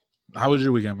How was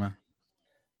your weekend, man?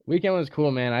 Weekend was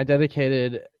cool, man. I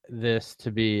dedicated this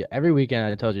to be every weekend.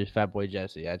 I told you, Fat Boy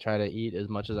Jesse. I try to eat as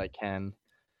much as I can,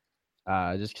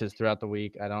 just because throughout the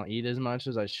week I don't eat as much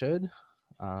as I should.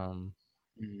 Um,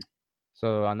 Mm.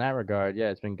 so on that regard, yeah,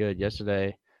 it's been good.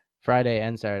 Yesterday, Friday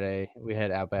and Saturday, we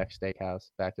had Outback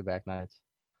Steakhouse back to back nights.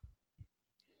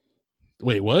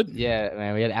 Wait, what? Yeah,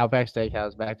 man, we had Outback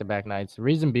Steakhouse back to back nights.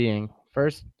 Reason being,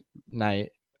 first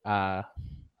night, uh,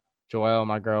 Joelle,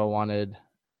 my girl, wanted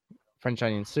French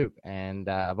onion soup, and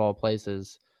of all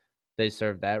places, they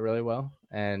serve that really well.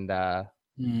 And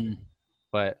Mm.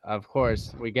 but of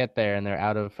course, we get there and they're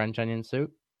out of French onion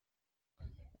soup.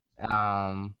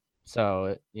 Um,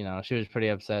 so she was pretty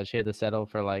upset. She had to settle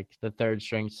for like the third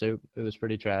string soup. It was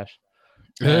pretty trash.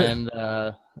 And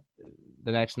the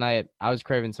next night, I was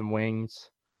craving some wings,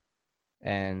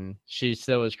 and she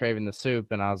still was craving the soup.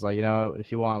 And I was like,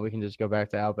 if you want, we can just go back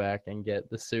to Outback and get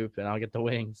the soup, and I'll get the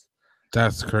wings.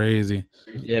 That's crazy.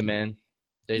 Yeah, man.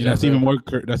 You know, Deja that's vu. even more.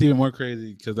 That's even more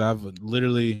crazy because I've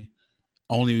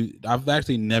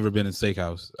actually never been in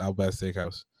steakhouse, Outback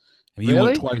Steakhouse. And you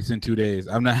went Really? twice in 2 days.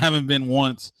 Haven't been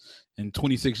once in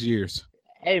 26 years.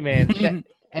 Hey, man.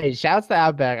 Hey, shouts to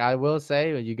Outback. I will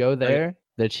say when you go Like, there,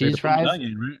 the like cheese the blooming fries,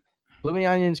 onion, right? blooming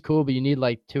onion's cool, but you need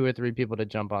like two or three people to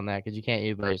jump on that because you can't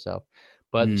eat by yourself.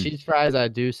 But the Mm. cheese fries, I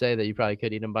do say that you probably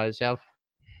could eat them by yourself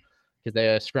because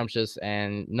they are scrumptious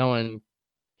and no one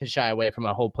can shy away from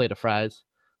a whole plate of fries.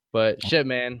 But shit,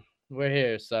 man, we're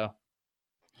here, so.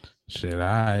 Shit,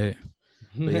 I.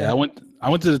 But yeah, I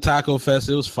went to the Taco Fest.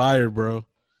 It was fire, bro.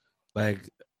 Like,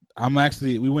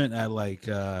 we went at like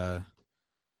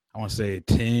I want to say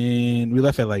 10. We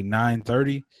left at like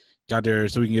 9:30. Got there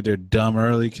so we can get there dumb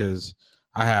early because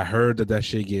I had heard that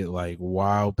shit get like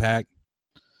wild packed.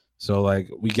 So like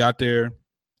we got there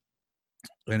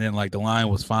and then like the line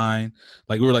was fine.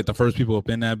 Like we were like the first people up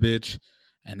in that bitch,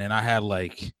 and then I had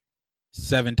like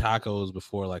 7 tacos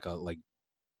before like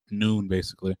noon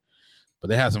basically. But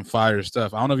they had some fire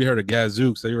stuff. I don't know if you heard of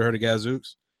Gazooks. Have you ever heard of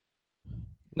Gazooks?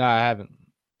 No, I haven't.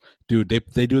 Dude,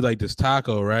 they do like this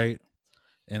taco, right?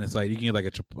 And it's like you can get like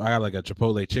I got like a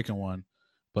Chipotle chicken one,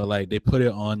 but like they put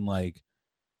it on like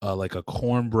a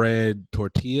cornbread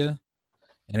tortilla,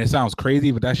 and it sounds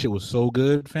crazy, but that shit was so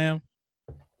good, fam.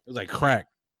 It was like crack.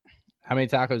 How many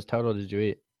tacos total did you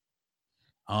eat?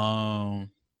 Um,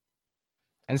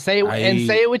 And say I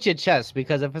it with your chest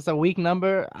because if it's a weak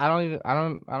number, I don't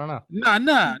know.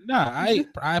 nah.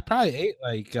 I probably ate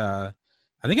like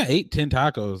I think I ate 10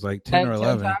 tacos, like 10 or 10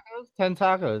 11. tacos? 10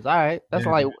 tacos. All right. That's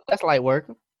Yeah, light that's light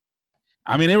work.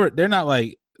 I mean they're not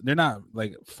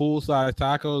like full size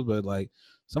tacos, but like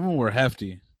some of them were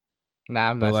hefty.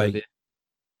 Nah, I'm But messing with you. like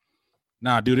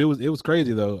nah, dude, it was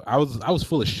crazy though. I was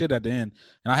full of shit at the end,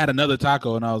 and I had another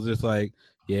taco, and I was just like,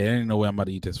 yeah, there ain't no way I'm about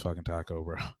to eat this fucking taco,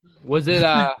 bro. Was it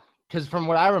because from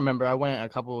what I remember, I went a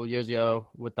couple of years ago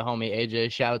with the homie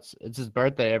AJ Shouts. It's his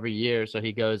birthday every year, so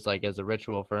he goes like as a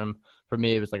ritual for him. For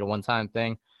me, it was like a one-time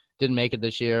thing. Didn't make it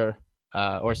this year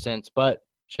or since, but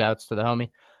shouts to the homie.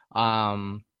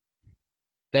 Um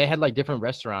they had like different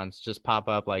restaurants just pop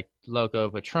up like Loco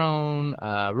Patron,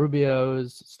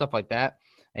 Rubio's, stuff like that.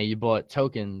 And you bought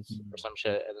tokens or some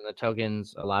shit, and then the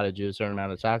tokens allotted you a certain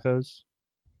amount of tacos.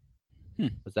 Hmm.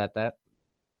 Was that?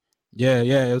 Yeah,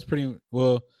 it was pretty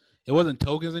well. It wasn't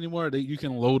tokens anymore. You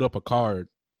can load up a card,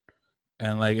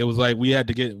 and like it was like we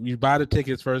buy the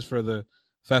tickets first for the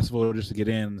festival just to get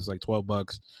in. It's like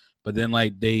 $12, but then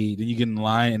like then you get in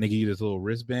line and they give you this little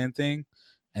wristband thing,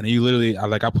 and then you literally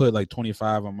I put like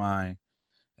 25 on mine,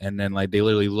 and then like they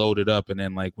literally load it up, and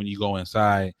then like when you go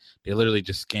inside, they literally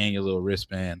just scan your little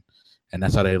wristband, and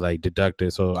that's how they like deduct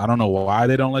it. So I don't know why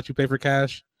they don't let you pay for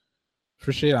cash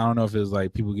for shit. I don't know if it's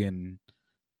like people getting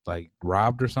like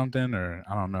robbed or something, or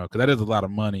I don't know, because that is a lot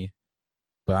of money.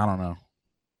 But I don't know.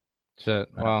 Shit.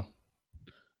 Well,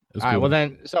 It's all right. cool Well, though.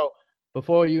 then, so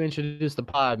before you introduce the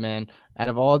pod, man, out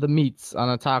of all the meats on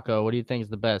a taco, what do you think is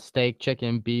the best? Steak,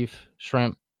 chicken, beef,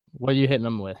 shrimp? What are you hitting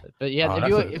them with? But yeah, Oh, if that's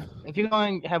you a if you're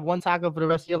going to have one taco for the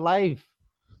rest of your life,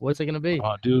 what's it gonna be?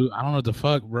 oh, dude. I don't know what the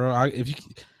fuck, bro.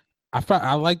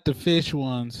 I like the fish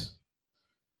ones,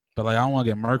 but like I don't want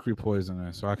to get mercury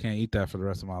poisoning, so I can't eat that for the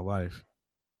rest of my life.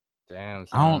 Damn,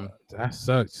 I don't. son. That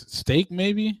sucks. Steak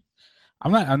maybe.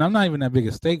 I'm not even that big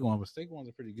a steak one, but steak ones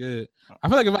are pretty good. I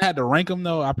feel like if I had to rank them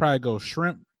though, I'd probably go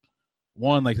shrimp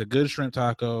one, like a good shrimp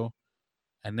taco,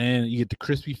 and then you get the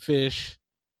crispy fish,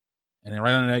 and then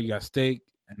right under that you got steak,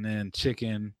 and then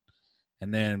chicken,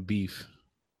 and then beef.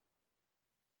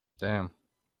 Damn.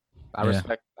 I Yeah.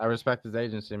 respect I respect his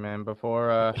agency, man.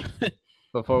 Before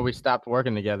we stopped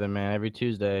working together, man, every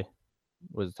Tuesday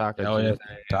Was Taco Oh yeah,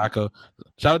 Tuesday. taco.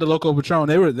 Shout out to Loco Patron.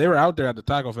 They were out there at the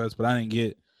Taco Fest, but I didn't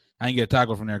get a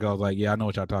taco from there because I was like, yeah, I know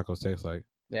what y'all tacos taste like.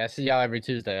 Yeah, I see y'all every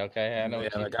Tuesday. Okay, I know. Yeah,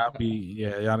 What you like I'll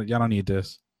be y'all don't need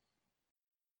this.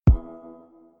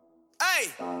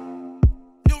 Hey,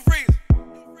 new freeze.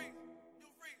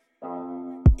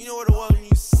 You know what it was when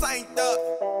you synced up.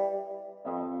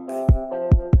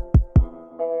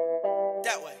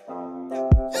 That way.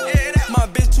 Yeah, that. My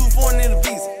bitch too foreign in the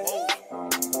visa.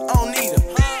 I don't need her.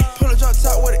 Pull a drop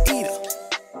top with an eater.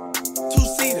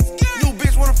 2-seaters. New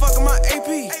bitch wanna fuck in my AP.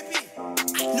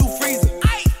 New freezer.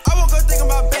 I woke up thinking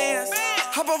about bands.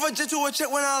 Hop off a jet to a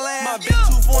check when I land. My bitch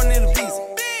too foreign in the visa.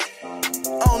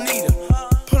 I don't need her.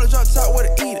 Pull a drop top with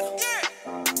an eater.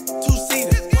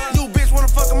 2-seaters. New bitch wanna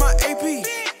fuck in my AP.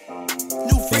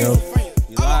 New freezer.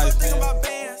 You live,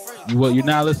 man. You're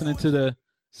now listening to the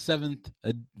 7th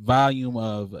volume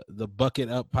of the Bucket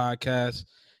Up podcast.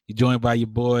 You're joined by your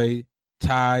boy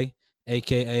Ty,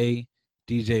 aka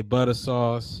DJ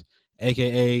Buttersauce,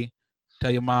 aka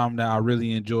tell your mom that I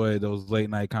really enjoy those late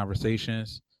night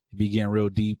conversations. Be getting real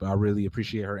deep. I really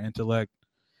appreciate her intellect.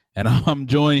 And I'm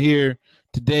joined here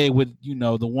today with,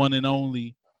 the one and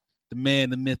only, the man,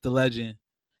 the myth, the legend,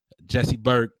 Jesse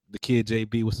Burke, the kid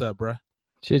JB. What's up, bruh?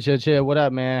 Chill. What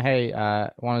up, man? Hey,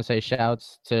 I want to say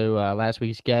shouts to last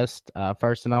week's guest,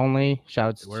 first and only.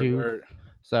 Shouts to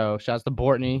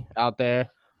Bortney out there.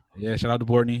 Yeah, shout out to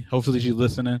Bortney. Hopefully she's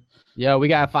listening. Yeah, we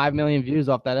got 5 million views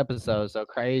off that episode. So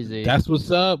crazy. That's what's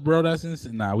up, bro. That's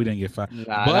insane. Nah, we didn't get 5.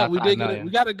 Nah, but we did million.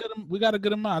 We got a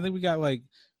good amount. I think we got like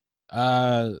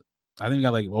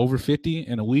over 50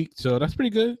 in a week. So that's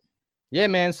pretty good. Yeah,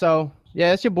 man. So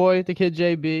yeah, it's your boy, the kid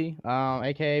JB,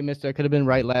 aka Mr. Could have been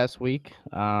right last week.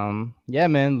 Yeah,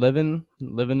 man, living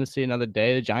to see another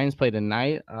day. The Giants play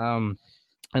tonight.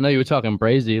 I know you were talking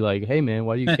Brazy, like, hey man,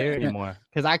 why do you care anymore?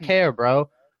 Because I care, bro.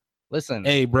 Listen.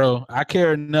 Hey, bro, I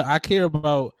care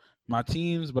about my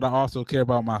teams, but I also care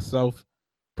about my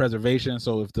self-preservation.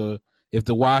 So if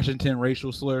the Washington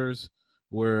racial slurs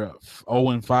were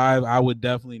 0-5, I would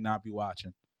definitely not be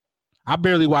watching. I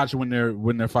barely watch when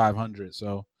they're 500,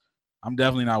 so I'm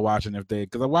definitely not watching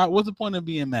because what's the point of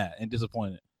being mad and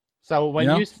disappointed? So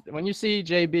when you see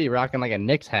JB rocking like a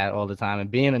Knicks hat all the time and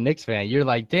being a Knicks fan, you're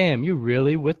like, damn, you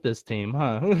really with this team,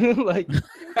 huh? Like,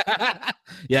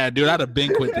 yeah, dude, I'd have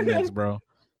been quit the Knicks, bro.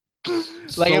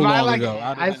 Like, am I like?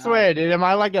 I swear, dude, am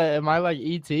I like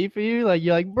ET for you? Like,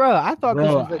 you're like, bro, I thought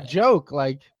this was a joke.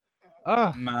 Like,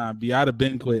 nah, I'd have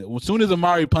been quit. As soon as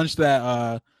Amari punched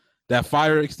that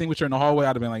fire extinguisher in the hallway,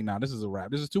 I'd have been like, nah, this is a wrap.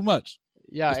 This is too much.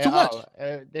 Yeah, it's too much.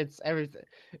 It's everything.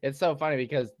 It's so funny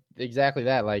because exactly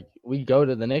that. Like, we go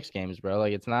to the Knicks games, bro.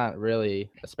 Like, it's not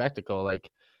really a spectacle. Like,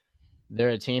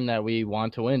 they're a team that we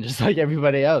want to win, just like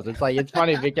everybody else. It's like, it's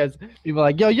funny because people are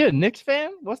like, yo, you're a Knicks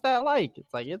fan? What's that like?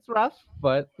 It's like, it's rough,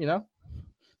 but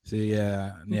See,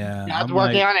 yeah. I'm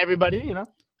working on everybody,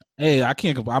 Hey, I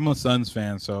can't. I'm a Suns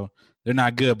fan, so they're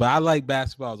not good. But I like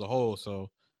basketball as a whole, so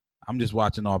I'm just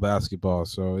watching all basketball,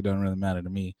 so it doesn't really matter to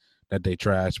me that they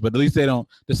trash. But at least they don't.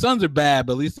 The Suns are bad,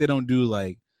 but at least they don't do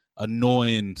like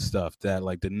annoying stuff that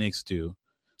like the Knicks do.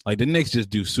 Like the Knicks just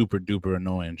do super duper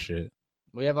annoying shit.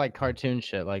 We have like cartoon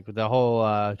shit, like the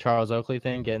whole Charles Oakley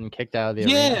thing getting kicked out of the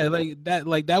arena. Yeah,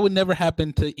 like that would never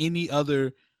happen to any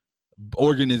other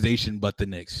organization but the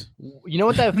Knicks. You know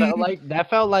what that felt like? That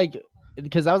felt like,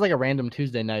 because that was like a random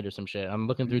Tuesday night or some shit. I'm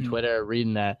looking through Twitter,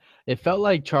 reading that. It felt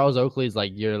like Charles Oakley's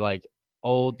like your like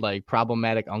old like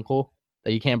problematic uncle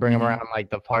that you can't bring him around like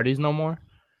the parties no more.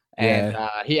 And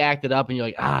he acted up, and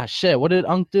you're like, shit, what did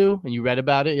Unc do? And you read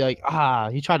about it. You're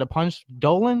like, he tried to punch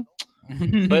Dolan.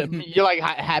 But you're like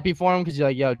happy for him because you're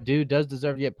like, yo, dude does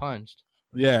deserve to get punched.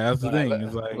 Yeah, that's the thing.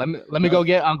 It's like, let me go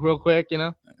get Unc real quick,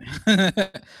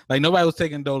 Like nobody was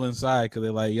taking Dolan's side because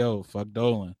they're like, yo, fuck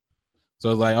Dolan.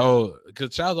 So it's like, oh,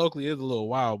 because Charles Oakley is a little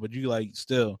wild, but you like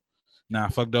still, nah,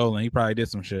 fuck Dolan. He probably did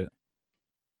some shit.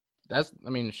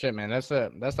 Shit, man. That's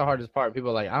the hardest part. People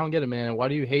are like, I don't get it, man. Why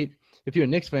do you hate? If you're a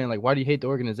Knicks fan, like, why do you hate the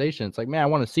organization? It's like, man, I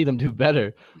want to see them do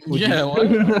better.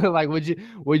 Like, would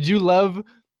you love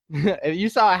if you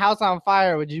saw a house on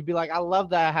fire? Would you be like, I love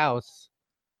that house?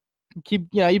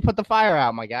 You put the fire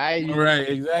out, my guy. Right,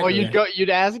 exactly. Or you'd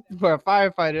ask for a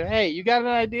firefighter. Hey, you got an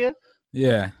idea?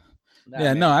 Yeah.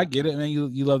 No, I get it, man.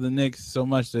 You love the Knicks so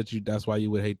much that's why you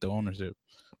would hate the ownership.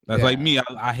 That's like me.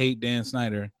 I hate Dan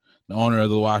Snyder, the owner of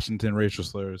the Washington racial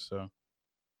slurs, so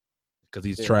because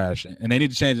he's trash, and they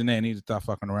need to change the name. They need to stop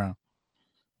fucking around.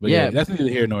 But yeah, that's neither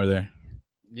here nor there.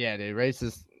 Yeah, dude,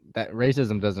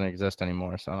 racism doesn't exist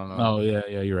anymore. So I don't know. Oh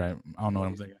yeah, you're right. I don't know what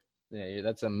I'm thinking. Yeah,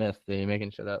 that's a myth. Dude. You're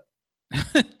making shit up.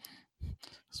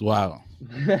 It's wild.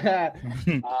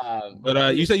 Um,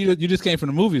 But you said you just came from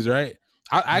the movies, right?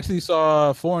 I actually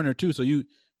saw Foreigner too. So you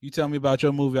tell me about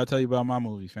your movie. I'll tell you about my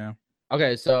movie, fam.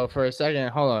 okay, so for a second,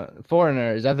 hold on.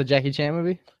 Foreigner, is that the Jackie Chan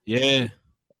movie? Yeah.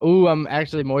 Ooh, I'm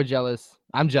actually more jealous.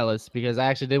 I'm jealous because I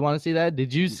actually did want to see that.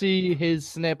 Did you see his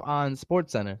snip on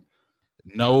SportsCenter?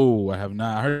 No, I have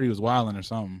not. I heard he was wilding or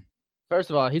something. First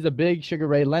of all, he's a big Sugar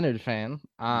Ray Leonard fan.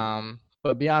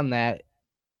 But beyond that,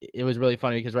 it was really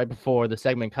funny because right before the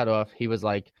segment cut off, he was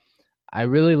like, I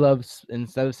really love,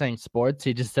 instead of saying sports,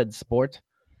 he just said sport.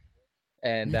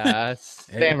 And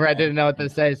Sam Red didn't know what to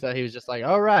say, so he was just like,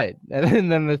 all right.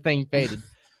 And then the thing faded.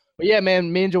 But yeah,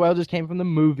 man, me and Joel just came from the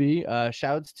movie.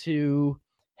 Shouts to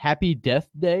Happy Death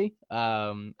Day.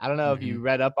 I don't know if you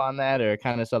read up on that or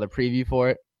kind of saw the preview for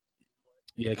it.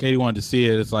 Yeah, Katie wanted to see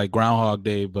it. It's like Groundhog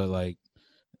Day, but like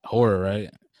horror, right?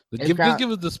 Just give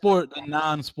us the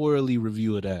non-spoilerly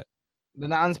review of that. The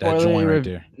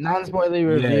non-spoilerly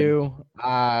review.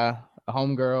 A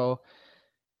homegirl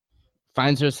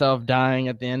finds herself dying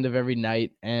at the end of every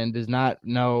night and does not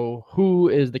know who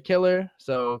is the killer.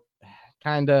 So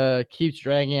kind of keeps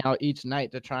dragging out each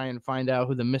night to try and find out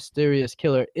who the mysterious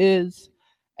killer is.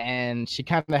 And she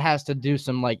kind of has to do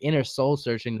some like inner soul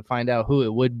searching to find out who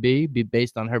it would be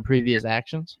based on her previous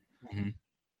actions. Mm-hmm.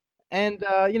 And,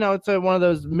 it's one of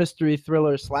those mystery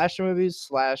thriller slasher movies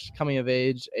 / coming of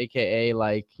age, aka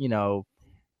like, inner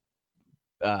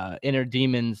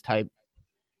demons type,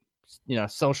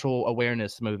 social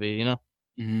awareness movie,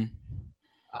 Mm-hmm.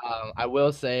 I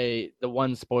will say the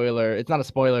one spoiler, it's not a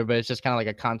spoiler, but it's just kind of like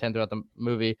a content throughout the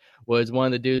movie, was one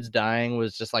of the dudes dying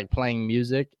was just like playing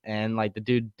music, and like the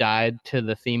dude died to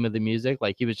the theme of the music.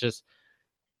 Like he was just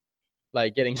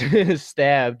like getting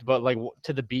stabbed, but like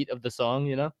to the beat of the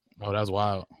song, Oh, that's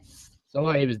wild. So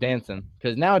he was dancing,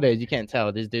 because nowadays you can't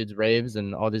tell these dudes raves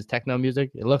and all this techno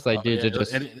music. It looks like dudes are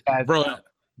just bro.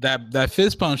 That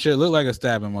fist pump shit looked like a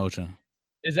stabbing motion.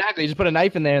 Exactly. You just put a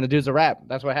knife in there and the dude's a rap.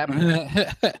 That's what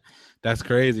happened. That's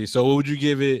crazy. So what would you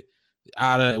give it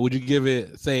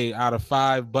say out of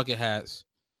 5 bucket hats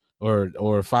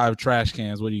or 5 trash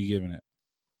cans? What are you giving it?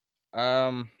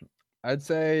 I'd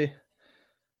say,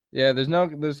 yeah, there's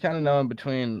kind of no in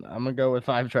between. I'm gonna go with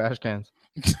 5 trash cans.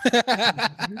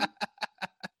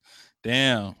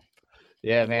 Damn.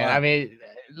 Yeah, man. Wow. I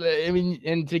mean,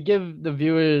 and to give the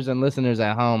viewers and listeners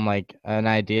at home like an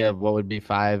idea of what would be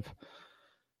 5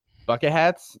 bucket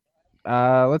hats.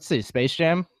 Let's see, Space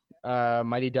Jam,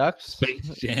 Mighty Ducks, Space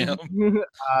Jam, the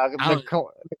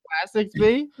classics.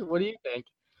 B. What do you think?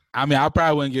 I mean, I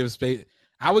probably wouldn't give Space.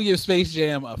 I would give Space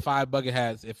Jam a 5 bucket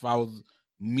hats if I was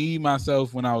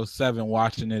myself when I was 7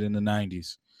 watching it in the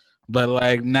 90s. But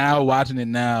like now watching it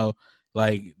now,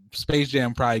 like Space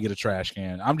Jam probably get a trash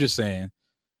can. I'm just saying.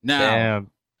 Now,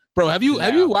 damn. Bro, have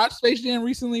you watched Space Jam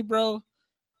recently, bro?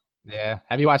 Yeah.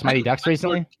 Have you watched Mighty Ducks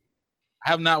recently? I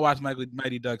have not watched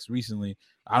Mighty Ducks recently.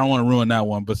 I don't want to ruin that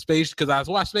one, but because I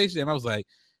watched Space Jam, I was like,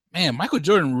 man, Michael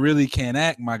Jordan really can't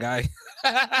act, my guy.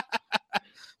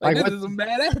 Like this is some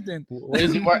bad acting. What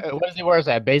is he worse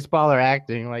at, baseball or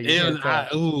acting? Like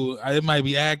it might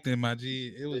be acting, my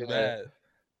G. It was bad.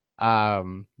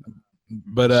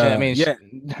 But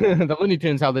the Looney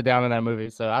Tunes held it down in that movie,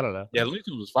 so I don't know. Yeah, Looney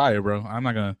Tunes was fire, bro. I'm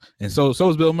not gonna. And so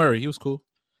was Bill Murray. He was cool.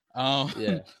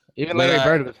 Yeah, even Larry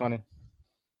Bird was funny.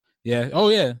 Yeah. Oh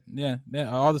yeah.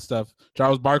 All the stuff.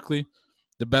 Charles Barkley.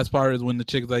 The best part is when the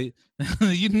chick's like,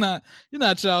 "You're not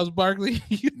Charles Barkley.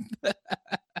 You're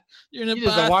an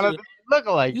just a wannabe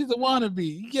lookalike. He's a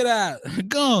wannabe. Get out.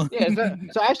 Go." Yeah.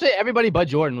 So actually, everybody but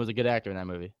Jordan was a good actor in that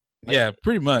movie. Like, yeah,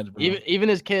 pretty much. Bro. Even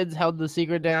his kids held the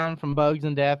secret down from Bugs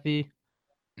and Daffy.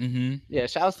 Mm-hmm. Yeah.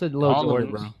 Shouts to Lil Jordan,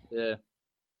 bro. Yeah.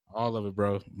 All of it,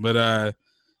 bro. But I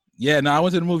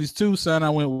went to the movies too, son.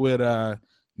 I went with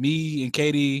me and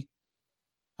Katie.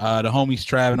 The homies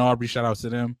Trav and Aubrey, shout out to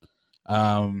them.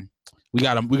 We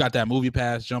got that movie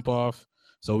pass jump off,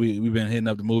 so we've been hitting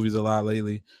up the movies a lot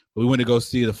lately. But we went to go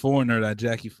see The Foreigner, that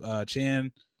Jackie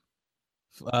Chan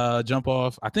jump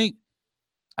off. I think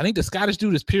the Scottish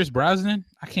dude is Pierce Brosnan.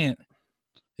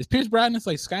 Is Pierce Brosnan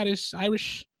like Scottish,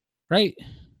 Irish, right?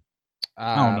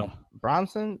 I don't know.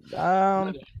 Bronson?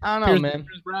 I don't know, man.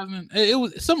 Pierce Brosnan. It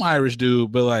was some Irish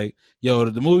dude, but like, yo,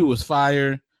 the movie was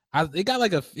fire. It got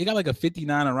like a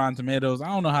 59 on Rotten Tomatoes. I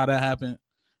don't know how that happened,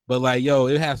 but like, yo,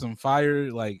 it had some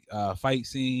fire like fight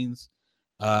scenes.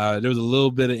 There was a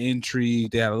little bit of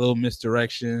intrigue. They had a little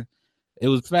misdirection. It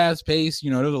was fast paced.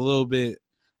 There was a little bit.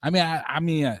 I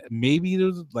mean, maybe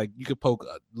there's like you could poke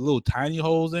little tiny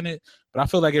holes in it, but I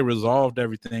feel like it resolved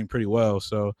everything pretty well.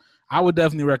 So I would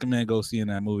definitely recommend go seeing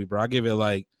that movie, bro. I give it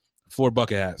like 4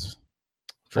 bucket hats.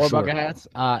 4 bucket hats.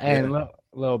 And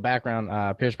little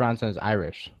background. Pierce Bronson is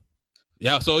Irish.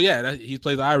 Yeah, so yeah, he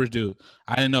plays the Irish dude.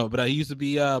 I didn't know, but he used to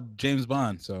be James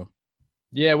Bond. So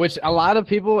Yeah, which a lot of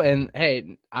people, and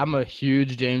hey, I'm a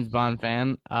huge James Bond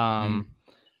fan.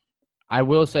 I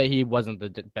will say he wasn't the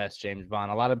best James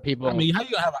Bond. A lot of people. I mean, how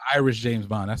you gonna have an Irish James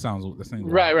Bond? That seems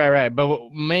right.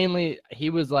 But mainly, he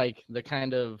was like the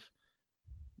kind of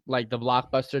like the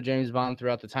blockbuster James Bond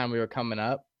throughout the time we were coming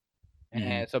up,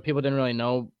 and so people didn't really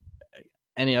know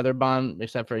any other Bond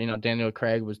except for Daniel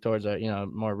Craig was towards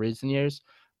more recent years.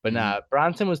 But nah,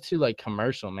 Bronson was too like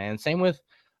commercial, man. Same with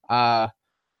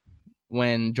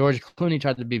when George Clooney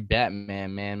tried to be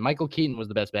Batman, man. Michael Keaton was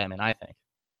the best Batman, I think.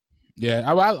 Yeah,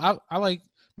 I like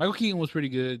Michael Keaton was pretty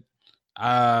good.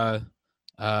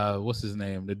 What's his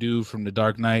name? The dude from The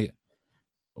Dark Knight.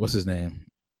 What's his name?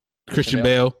 Christian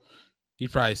Bale.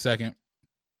 He's probably second.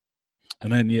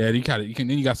 And then then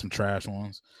you got some trash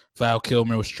ones. Val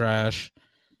Kilmer was trash.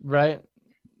 Right.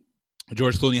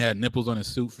 George Clooney had nipples on his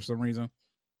suit for some reason.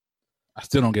 I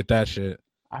still don't get that shit.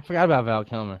 I forgot about Val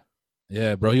Kilmer.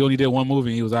 Yeah, bro. He only did one movie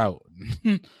and he was out.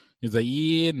 He's like,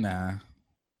 yeah, nah.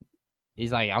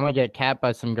 He's like, I'm gonna get cat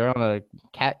by some girl in a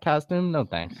cat costume. No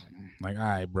thanks. Like, all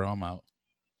right, bro, I'm out.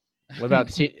 What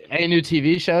about any new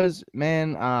TV shows,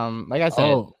 man? Like I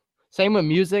said, same with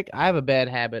music. I have a bad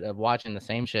habit of watching the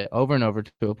same shit over and over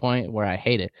to a point where I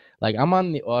hate it. Like I'm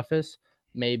on The Office.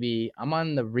 Maybe I'm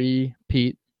on the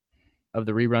repeat of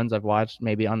the reruns I've watched.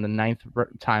 Maybe on the 9th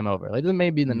time over. Like this may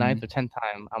be the 9th or 10th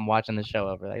time I'm watching the show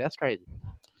over. Like that's crazy.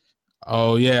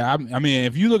 Oh yeah, I mean,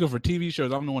 if you're looking for TV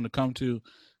shows, I'm the one to come to.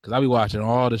 Cause I'll be watching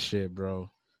all the shit, bro.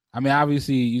 I mean,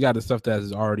 obviously you got the stuff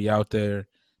that's already out there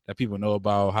that people know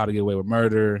about. How to Get Away with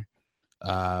Murder.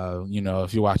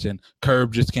 If you're watching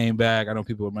Curb just came back. I know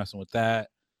people are messing with that.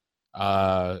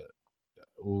 If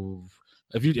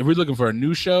we're looking for a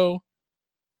new show,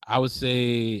 I would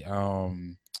say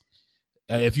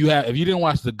if you didn't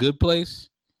watch The Good Place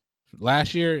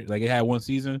last year, like it had one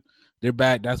season, they're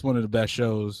back. That's one of the best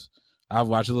shows. I've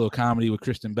watched a little comedy with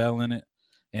Kristen Bell in it.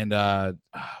 And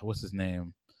what's his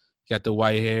name? He got the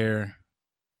white hair.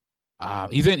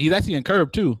 He's actually in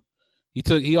Curb too. He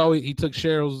took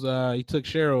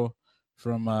Cheryl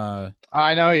from I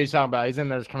know who you're talking about. He's in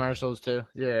those commercials too.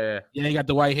 Yeah. Yeah, he got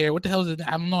the white hair. What the hell is it?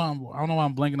 I don't know why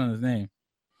I'm blanking on his name.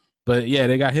 But yeah,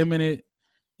 they got him in it.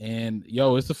 And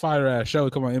it's a fire ass show.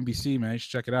 Come on NBC, man. You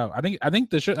should check it out. I think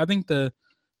the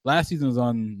last season was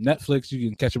on Netflix. You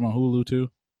can catch them on Hulu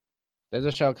too. There's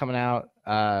a show coming out.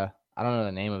 I don't know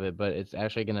the name of it, but it's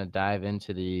actually gonna dive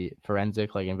into the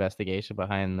forensic investigation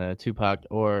behind the Tupac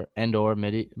or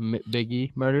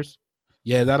Biggie murders.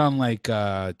 Yeah, is that on like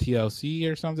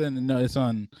TLC or something? No, it's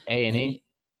on A&E.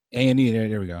 A&E.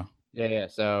 There we go. Yeah.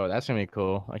 So that's gonna be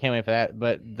cool. I can't wait for that.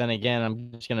 But then again,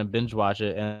 I'm just gonna binge watch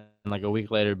it and like a week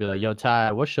later be like, "Yo,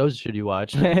 Ty, what shows should you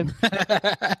watch, man?"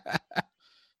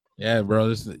 Yeah, bro.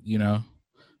 This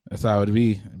that's how it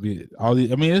be.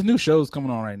 There's new shows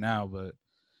coming on right now, but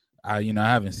I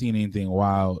haven't seen anything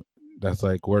wild that's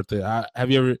like worth it.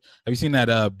 Have you seen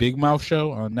that Big Mouth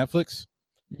show on Netflix?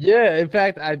 Yeah, in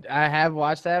fact, I have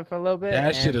watched that for a little bit.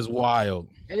 That shit is wild.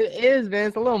 It is, man.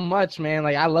 It's a little much, man.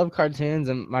 Like I love cartoons,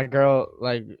 and my girl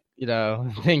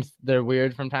thinks they're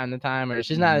weird from time to time, or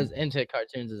she's not as into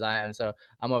cartoons as I am. So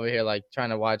I'm over here like trying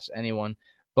to watch anyone,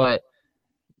 but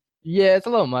yeah, it's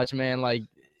a little much, man. Like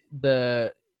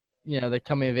the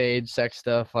coming of age sex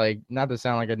stuff, like not to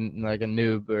sound like a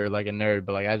noob or like a nerd,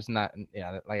 but like I just not,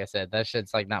 like I said, that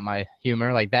shit's like not my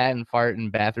humor. Like that and fart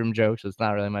and bathroom jokes, it's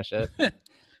not really my shit.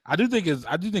 I do think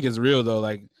it's real though.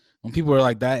 Like when people are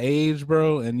like that age,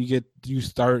 bro, and you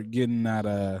start getting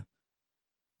that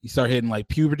you start hitting like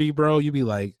puberty, bro. You be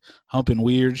like humping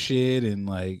weird shit and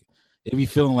like it be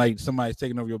feeling like somebody's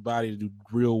taking over your body to do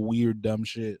real weird dumb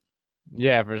shit.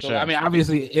 Yeah, for sure. I mean,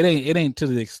 obviously it ain't to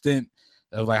the extent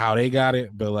of like how they got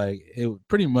it, but like it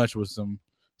pretty much was some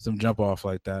jump off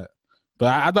like that. But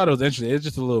I thought it was interesting. It's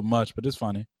just a little much, but it's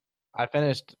funny. I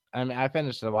finished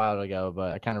it a while ago,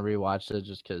 but I kind of rewatched it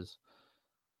just because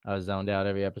I was zoned out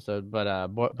every episode. But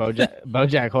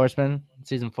BoJack Horseman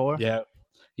season 4. Yeah.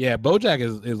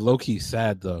 BoJack is low key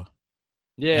sad though.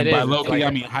 Yeah, and by low key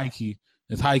I mean high key.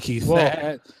 It's high key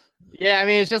sad. Yeah, I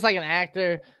mean it's just like an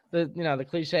actor, the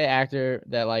cliche actor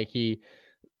that like he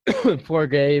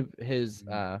forgave his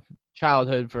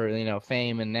childhood for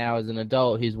fame, and now as an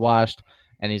adult he's washed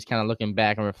and he's kind of looking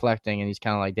back and reflecting, and he's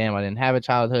kind of like, damn, I didn't have a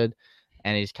childhood,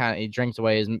 and he drinks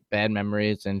away his bad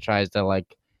memories and tries to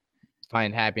like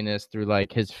find happiness through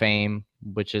like his fame,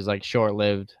 which is like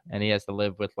short-lived, and he has to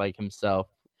live with like himself,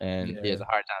 and he has a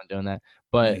hard time doing that.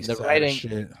 But the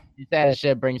writing, sad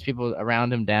shit brings people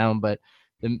around him down, but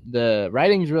the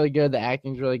writing's really good, the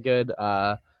acting's really good.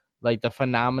 Like the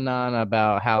phenomenon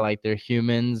about how like they're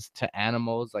humans to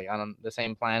animals, like on the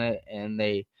same planet, and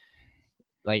they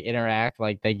like interact,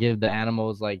 like they give the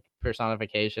animals like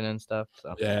personification and stuff.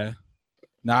 So Yeah.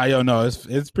 Nah, yo, no,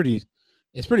 it's pretty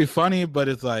funny, but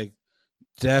it's like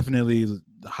definitely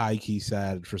high key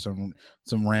sad for some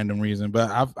random reason.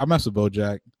 But I mess with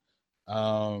BoJack.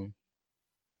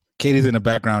 Katie's in the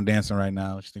background dancing right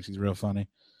now. She thinks she's real funny.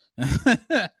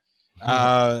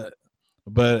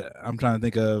 But I'm trying to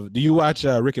think of. Do you watch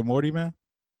Rick and Morty, man?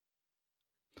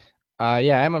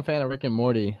 yeah, I'm a fan of Rick and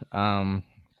Morty. I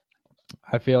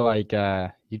feel like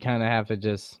you kind of have to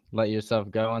just let yourself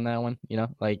go on that one. You know,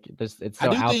 like it's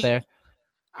so out there.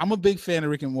 I'm a big fan of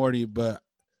Rick and Morty, but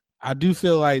I do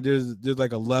feel like there's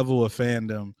like a level of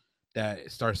fandom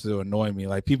that starts to annoy me.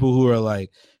 Like people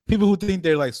who think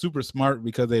they're like super smart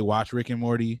because they watch Rick and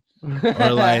Morty,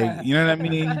 or like, you know what I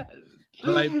mean?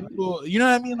 Like people, you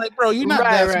know what I mean? Like, bro, you're not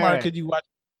that smart because you watch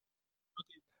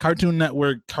Cartoon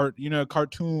Network,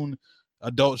 cartoon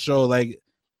adult show, like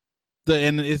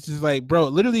and it's just like, bro,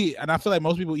 literally. And I feel like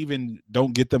most people even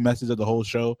don't get the message of the whole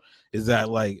show is that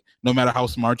like no matter how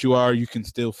smart you are, you can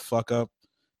still fuck up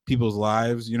people's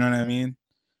lives. You know what I mean?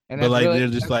 And but like really, they're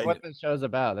just like what the show's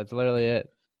about. That's literally it.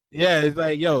 Yeah, it's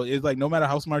like, yo, it's like no matter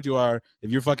how smart you are,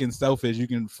 if you're fucking selfish, you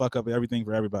can fuck up everything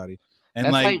for everybody. And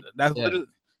that's literally,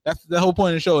 that's the whole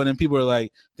point of the show. And then people are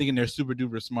like thinking they're super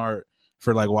duper smart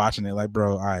for like watching it. Like,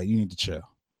 bro, all right, you need to chill.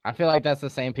 I feel like that's the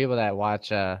same people that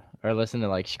watch or listen to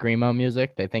like screamo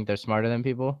music. They think they're smarter than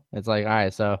people. It's like, all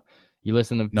right, so you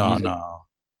listen to music.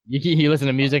 You listen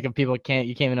to music and you can't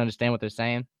even understand what they're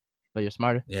saying, but you're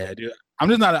smarter. Yeah, dude. I'm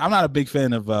not a big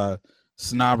fan of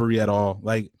snobbery at all.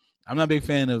 Like, I'm not a big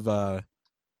fan of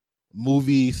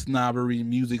movie snobbery,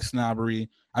 music snobbery.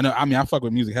 I fuck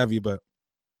with music heavy, but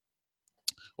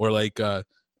or like the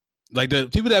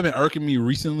people that have been irking me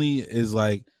recently is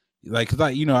like cause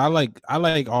I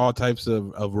like all types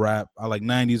of rap. I like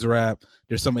 90s rap.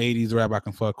 There's some 80s rap I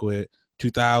can fuck with,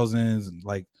 2000s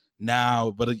like now,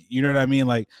 but you know what I mean?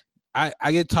 Like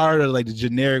I get tired of like the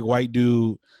generic white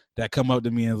dude that come up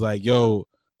to me and is like, yo,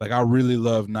 like I really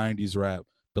love 90s rap,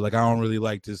 but like I don't really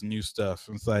like this new stuff.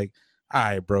 And it's like, all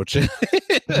right, bro, chill.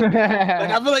 Like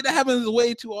I feel like that happens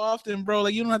way too often, bro.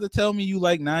 Like you don't have to tell me you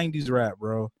like 90s rap,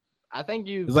 bro. I think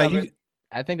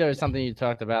I think there was something you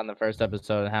talked about in the first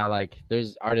episode, how like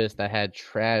there's artists that had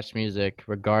trash music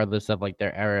regardless of like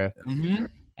their era. Mm-hmm.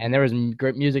 And there was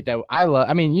great music that I love.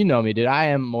 I mean, you know me, dude. I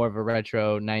am more of a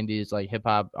retro 90s like hip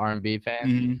hop R&B fan.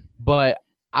 Mm-hmm. But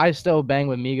I still bang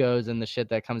with Migos and the shit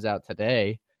that comes out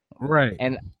today. Right.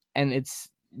 And it's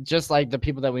just like the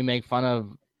people that we make fun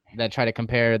of that try to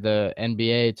compare the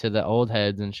NBA to the old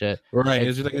heads and shit. Right.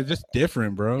 It's just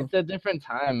different, bro. It's a different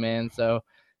time, man. So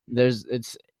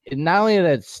it's not only that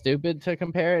it's stupid to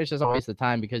compare, it's just a waste of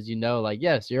time because like,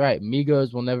 yes, you're right.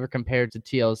 Migos will never compare to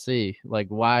TLC. Like,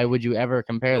 why would you ever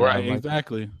compare them? Right, like,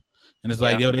 exactly. And it's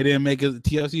like, yo,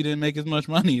 TLC didn't make as much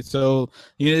money. So,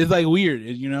 you know, it's like weird,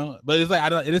 you know, but it's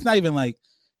like, it's not even like,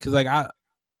 cause like,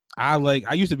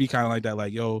 I used to be kind of like that.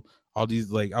 Like, yo, all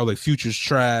these, like, I was like Future's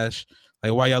trash.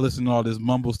 Like, why y'all listen to all this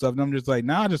mumble stuff? And I'm just like,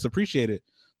 nah, I just appreciate it.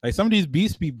 Like some of these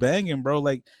beats be banging, bro.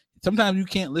 Like sometimes you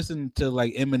can't listen to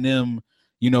like Eminem,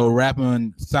 you know,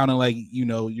 rapping, sounding like, you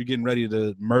know, you're getting ready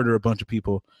to murder a bunch of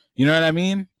people. You know what I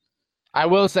mean? I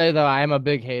will say though, I am a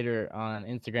big hater on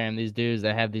Instagram. These dudes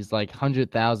that have these like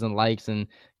 100,000 likes and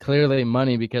clearly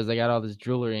money because they got all this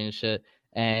jewelry and shit.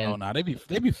 And they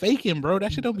be faking, bro.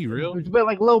 That shit don't be real. But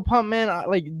like Lil Pump, man,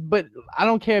 but I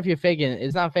don't care if you're faking.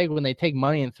 It's not fake when they take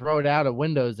money and throw it out of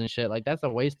windows and shit. Like that's a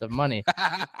waste of money.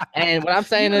 And what I'm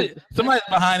saying is somebody's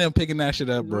behind him picking that shit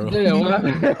up, bro. Dude,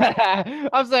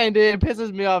 I'm saying, dude, it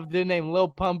pisses me off. Dude named Lil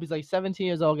Pump. He's like 17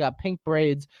 years old, got pink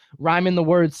braids, rhyming the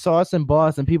words sauce and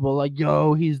boss, and people are like,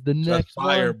 yo, he's the next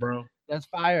fire, one. bro. That's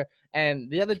fire. And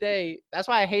the other day, that's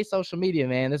why I hate social media,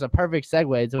 man. There's a perfect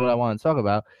segue to what I want to talk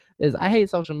about. Is I hate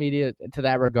social media to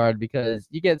that regard because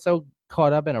you get so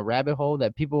caught up in a rabbit hole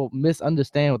that people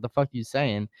misunderstand what the fuck you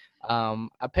saying.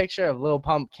 A picture of Lil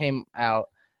Pump came out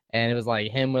and it was like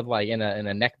him with like in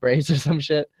a neck brace or some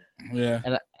shit. Yeah.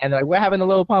 And like we're having a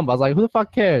Lil Pump. I was like, who the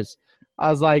fuck cares? I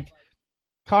was like,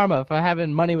 karma for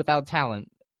having money without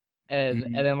talent.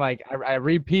 And then like I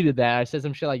repeated that. I said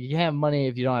some shit like you can't have money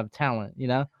if you don't have talent, you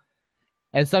know?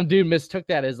 And some dude mistook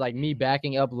that as like me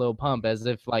backing up Lil Pump as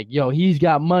if like, yo, he's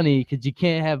got money because you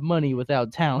can't have money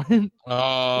without talent.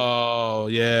 Oh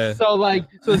yeah. So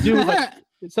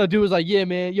dude was like, yeah,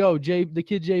 man, yo, the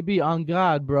kid JB on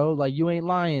God, bro. Like you ain't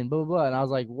lying, blah, blah, blah. And I was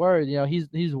like, word, you know,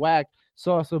 he's whack.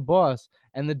 sauce with boss.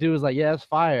 And the dude was like, yeah, that's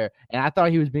fire. And I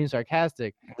thought he was being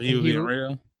sarcastic. He was being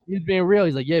real. He was being real.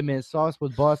 He's like, yeah, man, sauce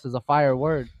with boss is a fire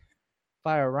word,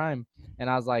 fire rhyme. And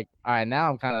I was like, all right, now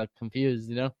I'm kind of confused,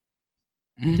 you know?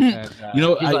 And,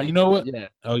 you know what? Yeah.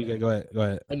 Oh, yeah, go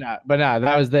ahead. But nah,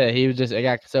 that was it. He was just, I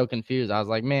got so confused. I was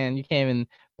like, man, you can't even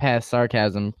pass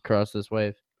sarcasm across this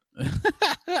wave.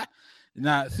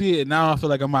 Now I feel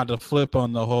like I'm about to flip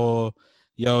on the whole,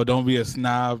 yo, don't be a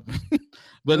snob.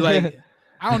 But like,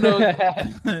 I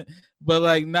don't know. But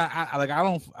like,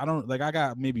 I don't like. I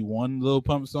got maybe one Lil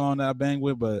Pump song that I bang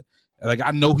with, but like,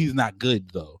 I know he's not good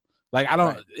though. Like, I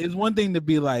don't. Right. It's one thing to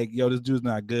be like, yo, this dude's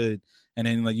not good, and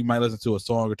then like you might listen to a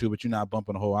song or two, but you're not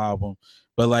bumping the whole album.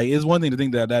 But like, it's one thing to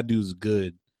think that dude's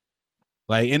good.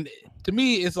 Like, and to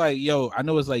me, it's like, yo, I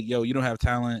know it's like, yo, you don't have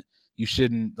talent. You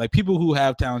shouldn't, like, people who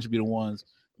have talent should be the ones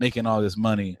making all this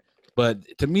money. But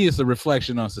to me, it's a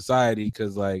reflection on society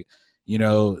because, like, you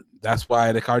know, that's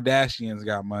why the Kardashians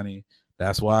got money.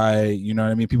 That's why, you know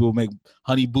what I mean? People make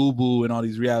Honey Boo Boo and all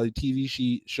these reality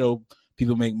TV show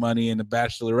people make money, and The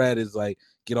Bachelorette is like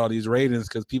get all these ratings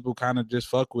because people kind of just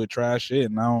fuck with trash shit,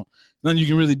 and nothing you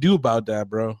can really do about that,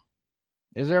 bro.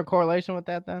 Is there a correlation with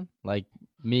that then? Like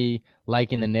me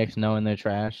liking the Knicks, knowing they're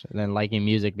trash, and then liking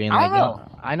music, being like, no,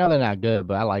 I know they're not good,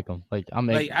 but I like them. Like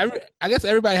I guess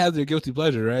everybody has their guilty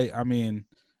pleasure, right? I mean,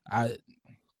 I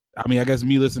guess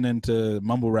me listening to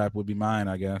mumble rap would be mine,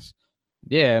 I guess.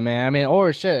 Yeah, man. I mean,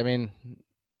 or shit. I mean,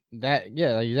 that.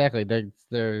 Yeah, exactly.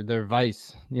 They're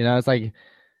vice. You know, it's like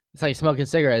smoking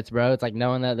cigarettes, bro. It's like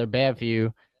knowing that they're bad for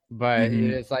you, but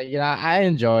it's like, you know, I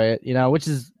enjoy it. You know, which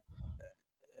is.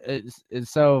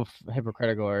 It's so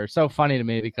hypocritical or so funny to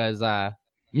me because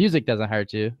music doesn't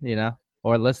hurt you, you know,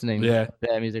 or listening to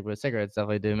bad music with cigarettes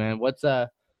definitely do, man. What's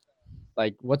a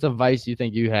vice you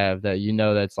think you have that you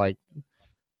know that's like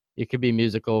it could be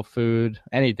musical, food,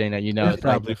 anything that you know? It's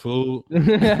probably like, food. Me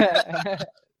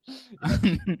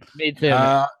too.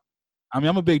 I mean,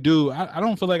 I'm a big dude. I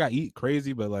don't feel like I eat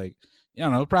crazy, but like, you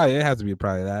know, probably it has to be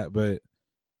probably that, but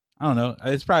I don't know.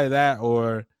 It's probably that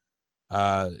or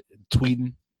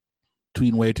tweeting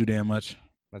way too damn much.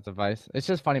 That's a vice. It's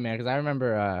just funny, man, because I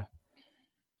remember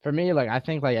for me, like, I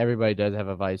think like everybody does have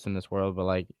a vice in this world, but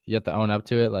like you have to own up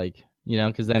to it, like, you know,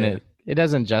 because then it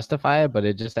doesn't justify it, but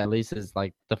it just at least is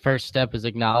like the first step is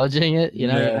acknowledging it, you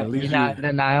know. Yeah, you're not in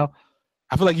denial.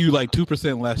 I feel like you like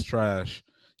 2% less trash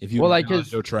if you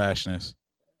acknowledge your trashness.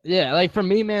 Yeah, like for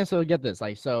me, man, so get this,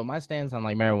 like, so my stance on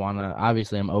like marijuana,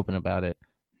 obviously I'm open about it.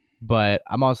 But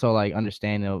I'm also like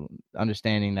understanding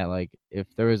that like if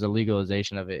there was a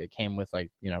legalization of it, it came with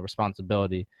like, you know,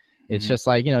 responsibility. It's just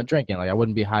like, you know, drinking. Like I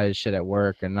wouldn't be high as shit at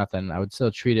work or nothing. I would still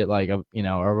treat it like a, you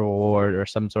know, a reward or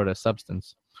some sort of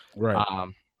substance. Right.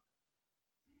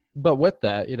 But with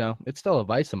that, you know, it's still a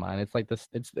vice of mine. It's like this.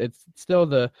 It's still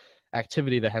the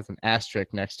activity that has an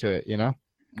asterisk next to it. You know.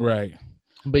 Right.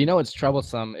 But you know what's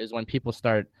troublesome is when people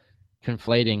start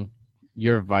conflating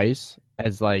your vice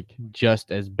as like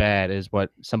just as bad as what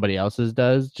somebody else's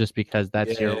does, just because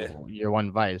that's your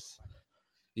one vice.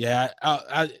 Yeah,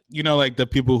 I you know, like the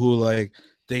people who like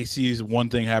they see one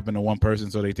thing happen to one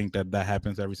person, so they think that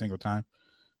happens every single time.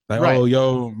 Like, right. Oh,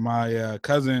 yo, my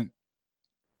cousin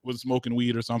was smoking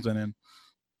weed or something and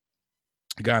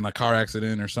got in a car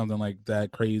accident or something like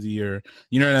that crazy, or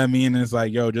you know what I mean? And it's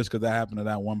like, yo, just because that happened to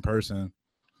that one person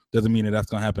doesn't mean that that's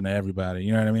gonna happen to everybody.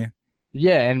 You know what I mean?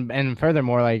 Yeah, and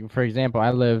furthermore, like for example,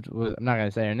 I lived with, I'm not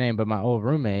gonna say her name, but my old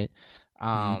roommate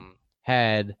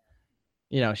had,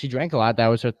 you know, she drank a lot. That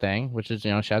was her thing, which is,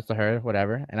 you know, shouts to her,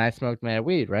 whatever. And I smoked mad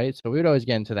weed, right? So we would always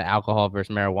get into the alcohol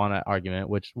versus marijuana argument,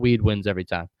 which weed wins every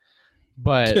time.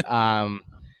 But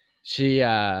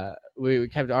we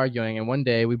kept arguing, and one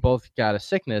day we both got a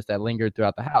sickness that lingered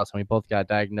throughout the house, and we both got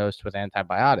diagnosed with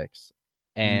antibiotics.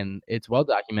 And it's well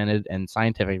documented and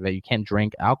scientific that you can't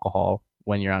drink alcohol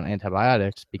when you're on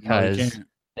antibiotics because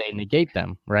they negate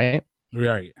them, right?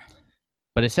 Right.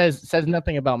 But it says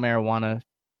nothing about marijuana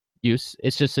use.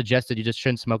 It's just suggested you just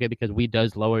shouldn't smoke it because weed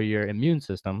does lower your immune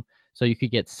system, so you could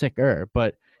get sicker.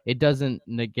 But it doesn't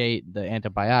negate the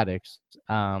antibiotics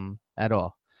at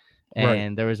all.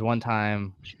 And there was one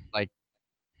time like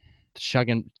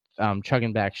chugging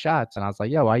back shots, and I was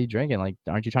like, "Yo, why are you drinking? Like,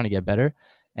 aren't you trying to get better?"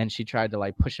 And she tried to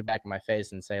like push it back in my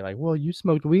face and say like, "Well, you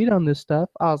smoked weed on this stuff."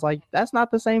 I was like, "That's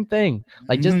not the same thing.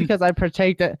 Like, just because I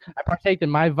partake in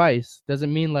my vice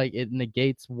doesn't mean like it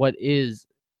negates what is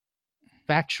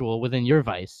factual within your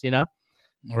vice, you know?"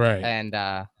 Right. And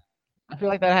I feel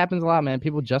like that happens a lot, man.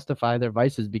 People justify their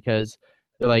vices because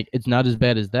they're like, it's not as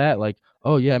bad as that. Like,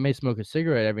 oh yeah, I may smoke a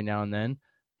cigarette every now and then,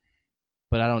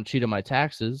 but I don't cheat on my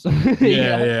taxes.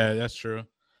 Yeah, that's true.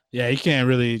 Yeah, you can't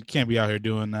be out here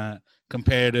doing that.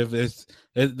 Competitive. It's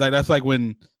like that's like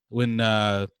when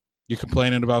you're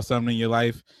complaining about something in your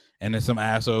life, and then some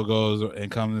asshole goes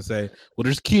and comes and say, "Well,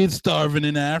 there's kids starving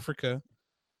in Africa."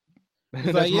 It's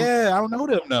That's like, my, yeah, I don't know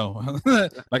them. No,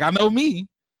 like I know me.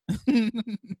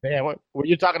 man, what, were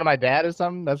you talking to my dad or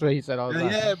something? That's what he said all the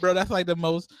time. Yeah, bro, that's like the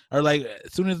most, or like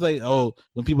as soon as like, oh,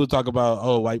 when people talk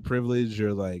about white privilege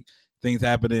or like things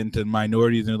happening to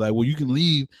minorities, and they're like, well, you can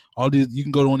leave all these, you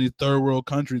can go to one of these third world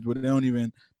countries where they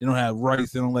don't have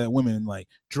rights, they don't let women like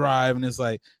drive, and it's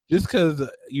like just because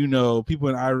people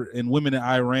in women in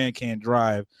Iran can't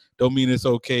drive, don't mean it's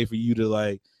okay for you to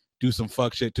like do some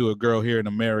fuck shit to a girl here in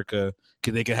America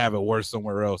because they can have it worse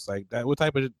somewhere else. Like that, what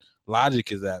type of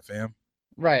logic is that, fam?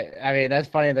 Right. I mean, that's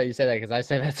funny that you say that because I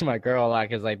say that to my girl a lot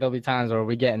because like there'll be times where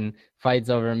we get in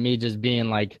fights over me just being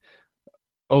like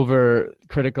over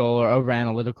critical or over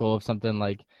analytical of something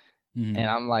like, and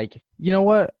I'm like, you know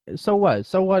what? So what?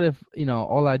 So what if,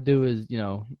 all I do is,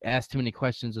 ask too many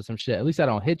questions or some shit. At least I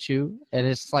don't hit you. And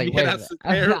it's like, Yeah, wait, that's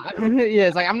yeah,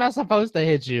 it's like I'm not supposed to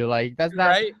hit you. Like that's not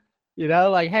right.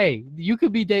 like, hey, you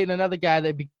could be dating another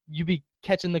guy you be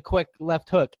catching the quick left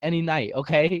hook any night,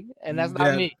 okay? And that's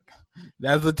not me.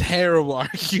 That's a terrible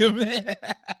argument.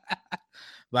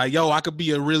 Like, yo, I could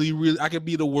be I could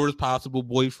be the worst possible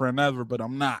boyfriend ever, but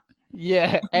I'm not.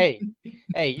 Yeah. Hey,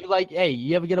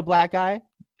 you ever get a black eye?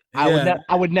 Yeah.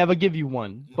 I would never give you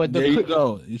one. But there you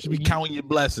go. You should be counting your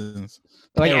blessings.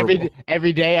 Like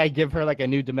every day I give her like a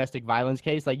new domestic violence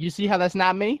case. Like, you see how that's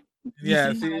not me?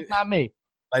 Yeah, see that's not me.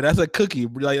 Like that's a cookie.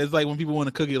 Like it's like when people want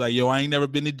a cookie, like, yo, I ain't never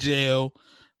been to jail.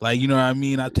 Like, you know what I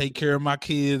mean? I take care of my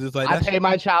kids. It's like I pay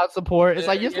my child support. It's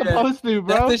like you're supposed to,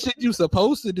 bro. That's the shit you're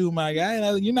supposed to do, my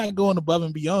guy. You're not going above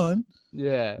and beyond.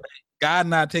 Yeah. Like, God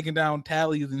not taking down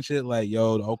tallies and shit. Like,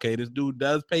 yo, okay, this dude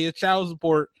does pay his child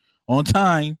support on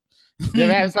time. You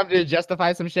ever have something to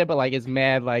justify some shit, but like it's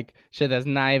mad like shit that's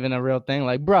not even a real thing?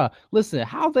 Like, bruh, listen,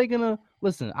 how they gonna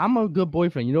listen? I'm a good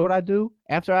boyfriend. You know what I do?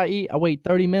 After I eat, I wait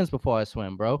 30 minutes before I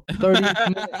swim, bro. 30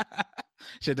 minutes.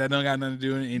 Shit that don't got nothing to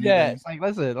do with anything. Yeah, it's like,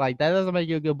 listen, like that doesn't make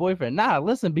you a good boyfriend. Nah,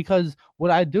 listen, because what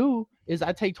I do is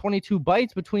I take 22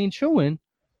 bites between chewing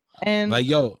and like,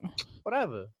 yo,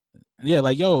 whatever. Yeah,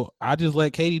 like, yo, I just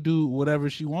let Katie do whatever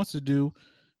she wants to do.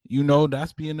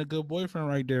 That's being a good boyfriend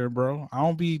right there, bro. I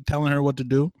don't be telling her what to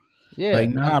do. Yeah. Like,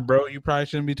 nah, bro, you probably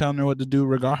shouldn't be telling her what to do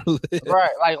regardless.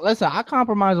 Right. Like, listen, I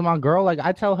compromise with my girl. Like,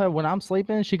 I tell her when I'm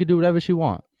sleeping, she could do whatever she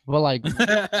wants. But like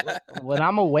when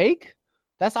I'm awake,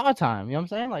 that's our time. You know what I'm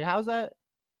saying? Like, how's that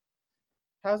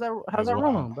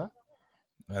wrong, bro?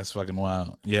 That's fucking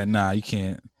wild. Yeah, nah, you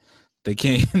can't. They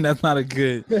can't. That's not a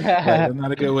good. That's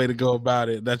not a good way to go about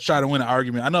it. That's try to win an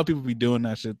argument. I know people be doing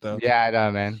that shit though. Yeah, I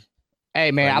know, man. Hey,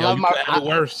 man, like,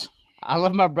 I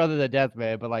love my brother to death,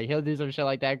 man. But like, he'll do some shit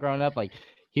like that growing up. Like,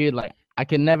 he would like, I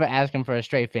could never ask him for a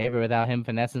straight favor without him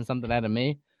finessing something out of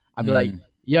me. I'd be like,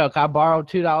 yo, can I borrow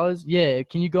 $2? Yeah.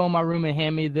 Can you go in my room and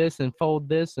hand me this and fold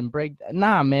this and break?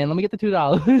 Nah, man. Let me get the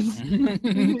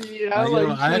 $2. You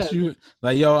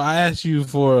know, I asked you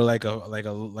for like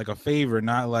a favor,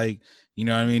 not like, you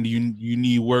know what I mean? You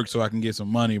need work so I can get some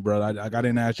money, bro. I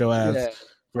didn't ask your ass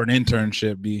for an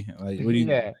internship, B. Like, what do you?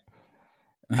 Yeah.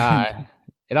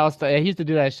 He used to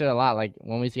do that shit a lot. Like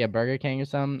when we see a Burger King or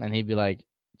something, and he'd be like, "Do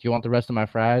you want the rest of my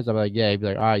fries?" I'd be like, "Yeah." He'd be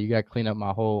like, "All right, you gotta clean up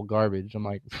my whole garbage." I'm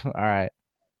like, "All right."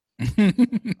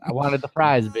 I wanted the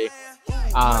fries, B.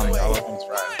 I love these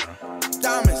fries, bro.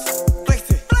 Diamonds,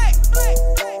 flexing.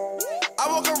 I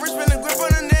woke up rich with a grip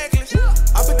on a necklace.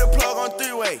 I put the plug on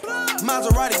three-way.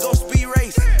 Maserati go speed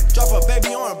race. Drop a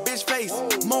baby on a bitch face.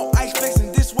 More ice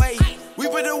flexing this way. We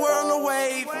put the world on the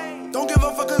wave. Don't give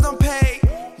a fuck cause I'm paid.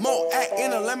 More act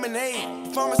in a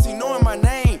lemonade. Pharmacy knowing my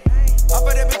name. I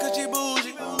bet that because she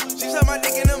bougie. She said my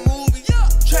dick in a movie.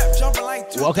 Trap jumping like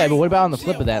two. Well, okay, but what about on the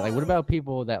flip of that? Like, what about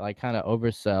people that like kind of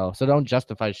oversell? So don't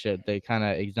justify shit. They kind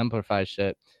of exemplify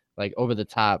shit like over the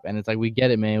top. And it's like, we get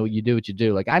it, man. You do what you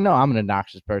do. Like, I know I'm an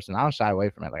obnoxious person. I don't shy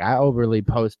away from it. Like, I overly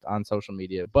post on social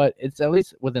media, but it's at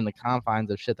least within the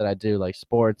confines of shit that I do, like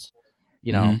sports,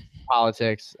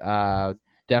 politics,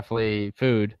 definitely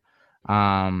food.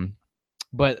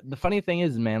 But the funny thing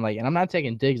is, man, like, and I'm not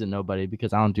taking digs at nobody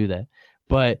because I don't do that,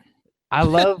 but I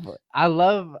love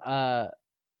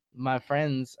my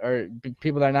friends or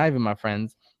people that are not even my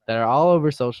friends that are all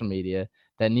over social media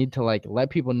that need to like let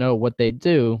people know what they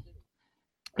do.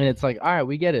 And it's like, all right,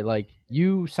 we get it. Like,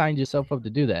 you signed yourself up to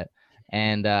do that.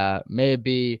 And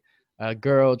maybe a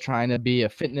girl trying to be a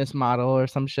fitness model or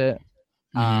some shit.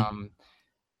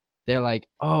 They're like,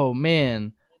 oh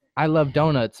man, I love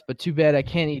donuts, but too bad I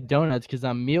can't eat donuts because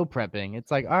I'm meal prepping.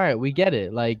 It's like, all right, we get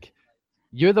it. Like,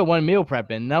 You're the one meal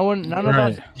prepping. None of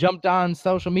us Right. jumped on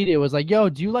social media. Was like, yo,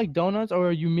 do you like donuts or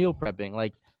are you meal prepping?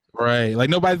 Like, Right. Like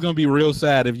nobody's gonna be real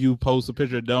sad if you post a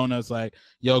picture of donuts like,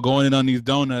 yo, going in on these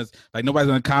donuts. Like nobody's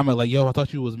gonna comment like, yo, I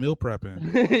thought you was meal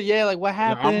prepping. yeah, like what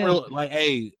Yeah, happened? I'm real like,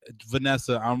 hey,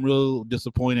 Vanessa, I'm real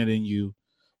disappointed in you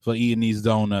for eating these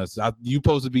donuts. You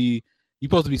supposed to be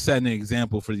setting an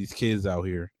example for these kids out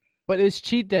here. But it's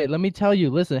cheat day. Let me tell you.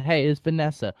 Listen, hey, it's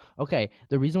Vanessa. Okay,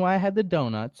 the reason why I had the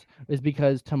donuts is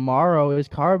because tomorrow is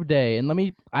carb day,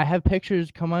 and I have pictures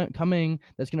coming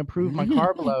that's gonna prove my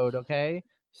carb load. Okay,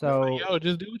 so Like, yo,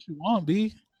 just do what you want,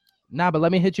 B. nah, but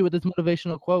let me hit you with this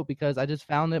motivational quote because I just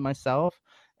found it myself,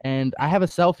 and I have a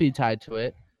selfie tied to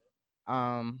it.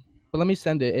 But let me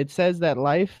send it. It says that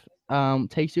life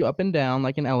takes you up and down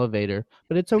like an elevator,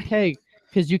 but it's okay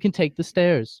because you can take the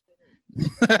stairs.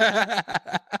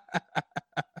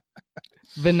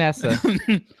 Vanessa.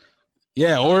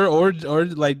 Yeah, or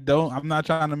like don't. I'm not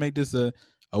trying to make this a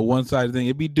one-sided thing.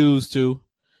 It'd be dudes too.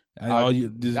 And all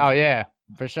you Oh yeah,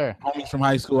 for sure. homies from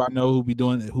high school I know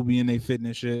who be in their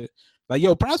fitness shit. Like,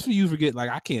 yo, props for you for getting, like,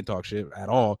 I can't talk shit at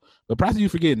all, but props for you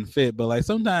for getting fit. But like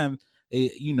sometimes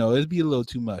it'd be a little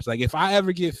too much. Like if I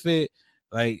ever get fit,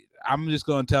 like I'm just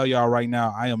gonna tell y'all right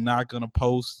now, I am not gonna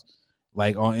post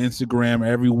like on Instagram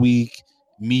every week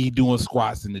me doing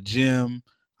squats in the gym.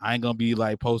 I ain't gonna be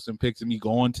like posting pics of me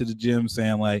going to the gym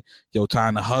saying like, yo,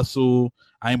 time to hustle.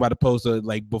 I ain't about to post a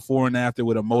like before and after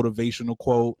with a motivational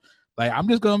quote. Like I'm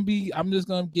just gonna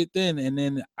get thin, and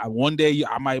then one day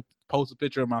I might post a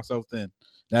picture of myself thin.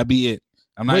 That'd be it.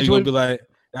 I'm not even gonna be like,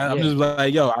 I'm just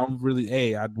like, yo, I'm really,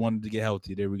 hey, I wanted to get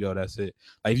healthy. There we go. That's it.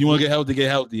 Like if you want to get healthy, get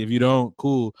healthy. If you don't,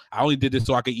 cool. I only did this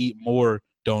so I could eat more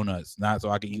donuts, not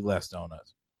so I could eat less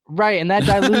donuts. Right, and that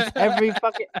dilutes every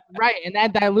fucking right, and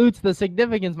that dilutes the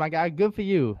significance, my guy. Good for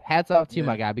you. Hats off to you,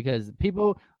 my guy, because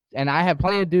people, and I have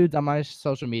plenty of dudes on my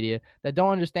social media that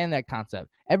don't understand that concept.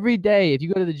 Every day, if you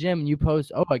go to the gym and you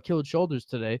post, oh, I killed shoulders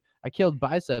today, I killed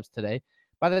biceps today,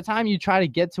 by the time you try to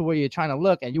get to where you're trying to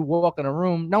look and you walk in a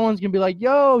room, no one's gonna be like,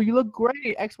 yo, you look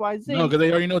great, XYZ. No, because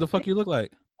they already know what the fuck you look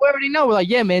like. We already know. We're like,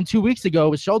 yeah, man, 2 weeks ago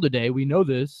was shoulder day. We know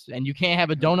this, and you can't have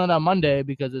a donut on Monday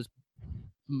because it's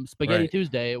Spaghetti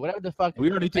Tuesday, whatever the fuck. We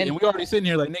already sitting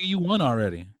here like, nigga, you won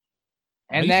already.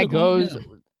 And that goes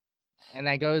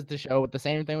to show with the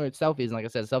same thing with selfies. And like I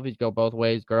said, selfies go both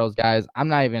ways, girls, guys. I'm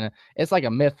not even. It's like a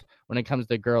myth when it comes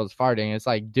to girls farting. It's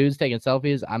like dudes taking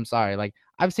selfies. I'm sorry, like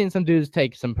I've seen some dudes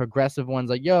take some progressive ones,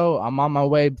 like, yo, I'm on my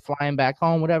way flying back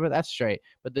home, whatever. That's straight.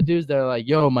 But the dudes that are like,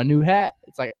 yo, my new hat.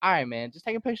 It's like, all right, man, just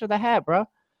take a picture of the hat, bro.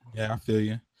 Yeah, I feel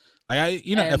you. Like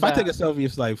if I take a selfie,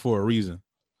 it's like for a reason.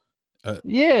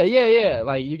 Yeah.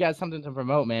 Like you got something to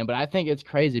promote, man. But I think it's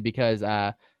crazy because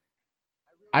I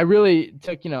really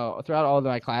took, throughout all of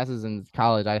my classes in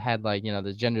college, I had like,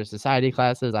 the gender society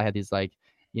classes. I had these like,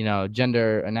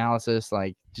 gender analysis,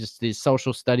 like just these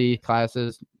social study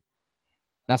classes,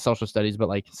 not social studies, but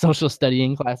like social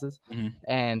studying classes. Mm-hmm.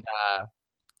 And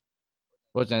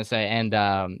what was I gonna say? And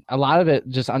a lot of it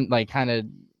just like kind of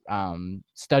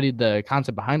studied the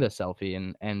concept behind a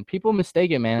selfie, and people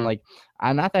mistake it, man. Like,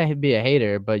 I'm not that I'd be a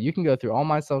hater, but you can go through all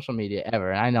my social media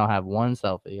ever, and I now have one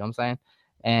selfie. You know what I'm saying?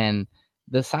 And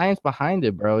the science behind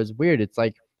it, bro, is weird. It's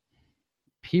like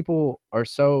people are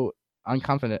so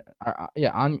unconfident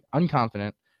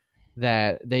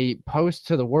that they post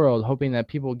to the world hoping that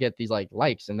people get these like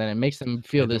likes, and then it makes them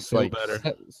feel this like better.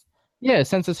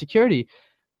 Sense of security.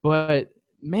 But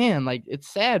man, like it's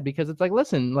sad because it's like,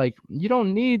 listen, like you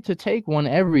don't need to take one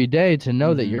every day to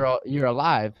know that you're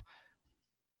alive.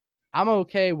 I'm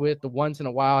okay with the once in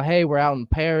a while, hey, we're out in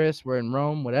Paris, we're in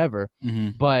Rome, whatever.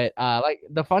 But like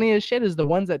the funniest shit is the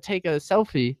ones that take a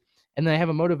selfie and then they have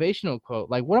a motivational quote.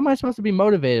 Like, what am I supposed to be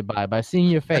motivated by seeing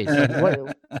your face? Like,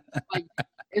 what? Like,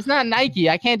 it's not Nike.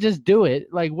 I can't just do it.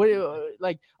 Like, what?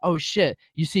 Like, oh shit,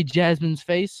 you see Jasmine's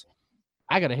face?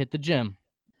 I gotta hit the gym.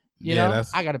 You know,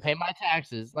 I gotta pay my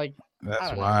taxes. Like,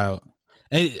 that's wild.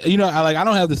 And I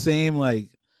don't have the same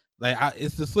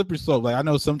it's the slippery slope. Like I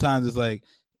know sometimes it's like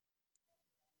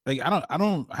I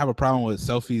don't have a problem with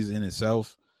selfies in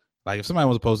itself. Like if somebody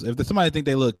wants to post, if somebody think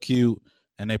they look cute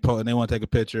and they want to take a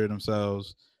picture of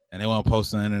themselves and they want to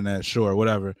post on the internet, sure,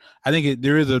 whatever. I think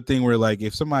there is a thing where like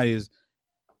if somebody's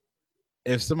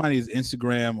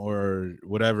Instagram or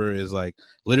whatever is like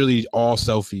literally all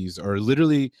selfies or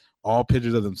literally all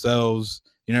pictures of themselves,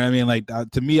 you know what I mean? Like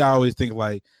to me, I always think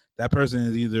like that person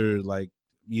is either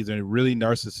really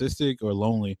narcissistic or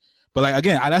lonely. But like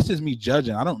again, that's just me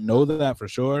judging. I don't know that for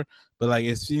sure, but like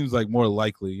it seems like more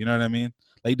likely. You know what I mean?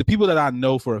 Like the people that I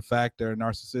know for a fact they're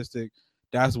narcissistic,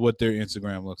 that's what their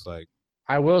Instagram looks like.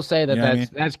 I will say that You know what I mean?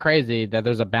 that's crazy that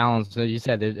there's a balance. So you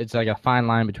said it's like a fine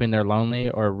line between they're lonely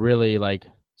or really like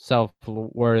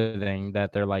self-worthing,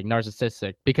 that they're like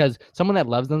narcissistic, because someone that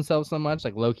loves themselves so much,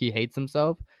 like low-key hates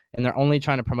themselves, and they're only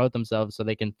trying to promote themselves so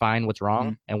they can find what's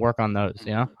wrong and work on those,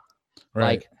 you know? Right.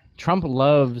 Like Trump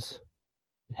loves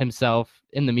himself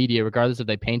in the media, regardless if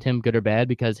they paint him good or bad,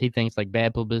 because he thinks like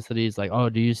bad publicity is like, oh,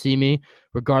 do you see me?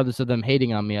 Regardless of them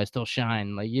hating on me, I still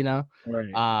shine. Like, you know?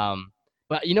 Right.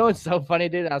 But you know what's so funny,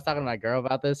 dude? I was talking to my girl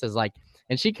about this, is like,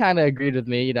 and she kind of agreed with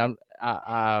me, you know,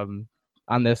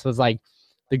 on this, was like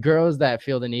the girls that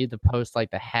feel the need to post like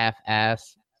the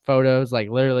half-ass photos, like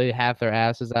literally half their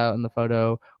ass is out in the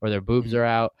photo, or their boobs are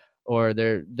out, or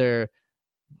they're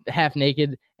half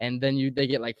naked, and then they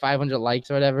get like 500 likes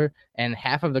or whatever, and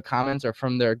half of the comments are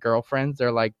from their girlfriends.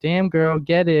 They're like, damn girl,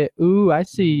 get it, ooh, I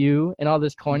see you, and all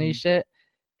this corny shit.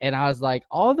 And I was like,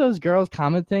 all those girls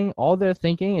commenting, all they're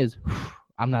thinking is,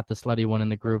 I'm not the slutty one in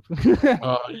the group.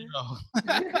 Oh, you know.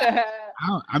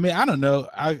 I don't know.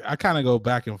 I kind of go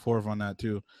back and forth on that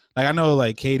too. Like I know,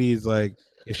 like Katie's like,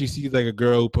 if she sees like a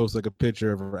girl who posts like a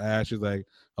picture of her ass, she's like,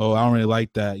 oh, I don't really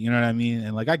like that. You know what I mean?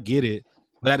 And like I get it,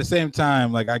 but at the same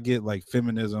time, like I get like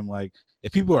feminism. Like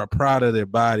if people are proud of their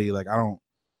body, like I don't,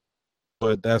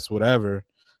 but that's whatever.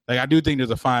 Like I do think there's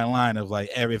a fine line of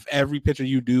like if every picture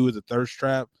you do is a thirst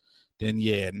trap, then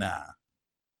yeah, nah.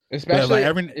 Especially,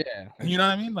 like you know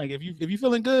what I mean? Like if you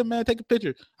feeling good, man, take a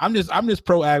picture. I'm just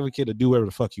pro advocate to do whatever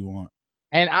the fuck you want.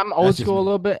 And I'm old school a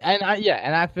little bit, and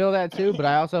I feel that too. But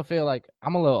I also feel like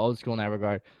I'm a little old school in that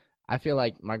regard. I feel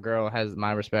like my girl has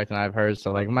my respect and I have hers.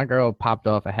 So like, my girl popped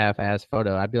off a half-ass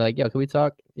photo, I'd be like, yo, can we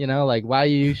talk? You know, like, why are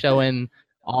you showing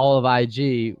all of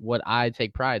IG what I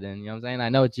take pride in? You know what I'm saying? I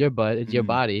know it's your butt, it's your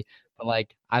body, but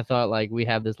like, I thought like we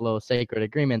have this little sacred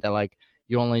agreement that like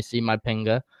you only see my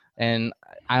pinga and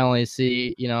I only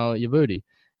see, you know, your booty.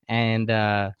 And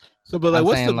but like, I'm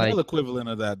what's saying, the like, male equivalent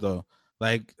of that though?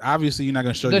 Like, obviously, you're not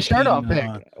gonna show the your shirt off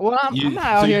peen, pic. Well, I'm not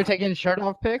out here taking shirt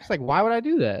off pics. Like, why would I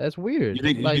do that? That's weird. You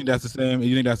think that's the same?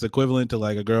 You think that's equivalent to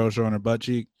like a girl showing her butt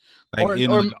cheek, like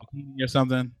or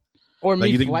something, or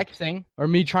like, me flexing, or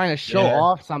me trying to show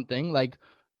off something? Like,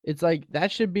 it's like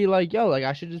that should be like, yo, like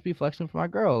I should just be flexing for my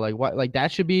girl. Like, what? Like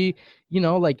that should be, you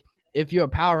know, like if you're a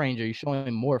Power Ranger, you're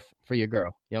showing more for your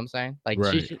girl. You know what I'm saying? Like,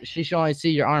 right. she should only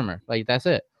see your armor. Like, that's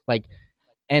it. Like,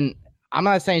 and I'm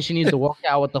not saying she needs to walk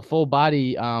out with the full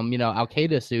body, you know,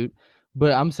 Al-Qaeda suit,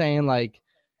 but I'm saying like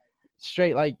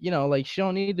straight, like, you know, like she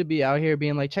don't need to be out here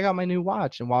being like, check out my new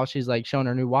watch. And while she's like showing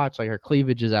her new watch, like her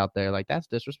cleavage is out there. Like, that's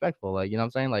disrespectful. Like, you know what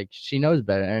I'm saying? Like, she knows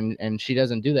better, and she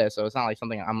doesn't do that. So it's not like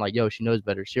something I'm like, yo, she knows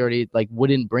better. She already like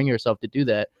wouldn't bring herself to do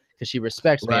that because she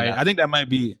respects me. Right. I think that might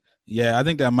be. Yeah, I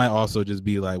think that might also just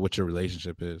be like what your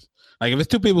relationship is. Like if it's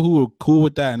two people who are cool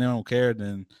with that and they don't care,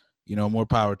 then, you know, more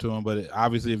power to them. But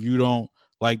obviously, if you don't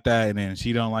like that and then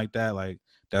she don't like that, like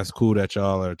that's cool that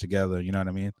y'all are together. You know what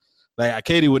I mean? Like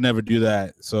Katie would never do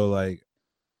that, so like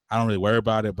I don't really worry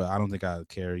about it. But I don't think I would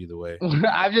care either way.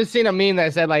 I've just seen a meme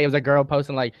that said like it was a girl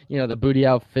posting like, you know, the booty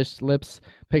out fish lips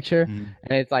picture, and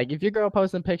it's like, if your girl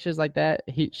posting pictures like that,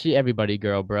 she everybody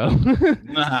girl, bro.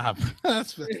 Nah,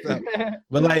 that's messed up.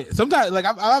 But like sometimes, like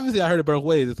I heard it both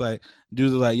ways. It's like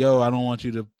dudes are like, yo, I don't want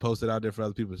you to post it out there for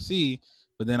other people to see.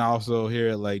 But then I also hear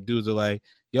it like dudes are like,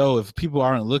 yo, if people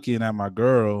aren't looking at my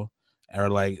girl, or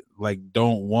like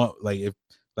don't want, like, if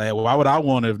like, why would I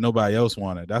want it if nobody else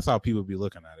wanted? That's how people be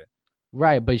looking at it.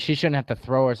 Right, but she shouldn't have to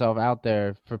throw herself out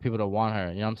there for people to want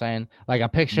her. You know what I'm saying? Like a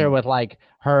picture with like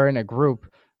her in a group,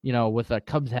 you know, with a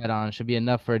Cubs hat on should be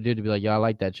enough for a dude to be like, yo, I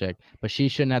like that chick. But she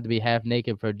shouldn't have to be half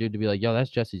naked for a dude to be like, yo, that's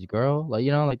Jesse's girl. Like,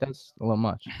 you know, like that's a little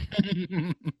much.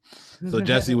 So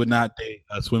Jesse would not date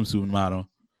a swimsuit model.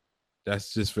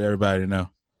 That's just for everybody to know.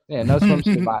 Yeah, no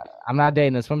swimsuit model. I'm not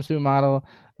dating a swimsuit model.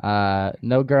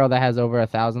 No girl that has over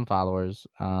 1,000 followers.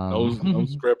 No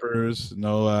strippers.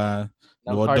 No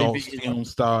adult film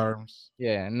stars.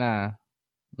 Yeah,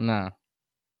 nah.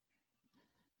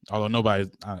 Although nobody's,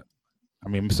 I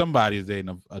mean, somebody's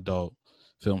dating adult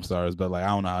film stars, but like I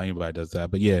don't know how anybody does that.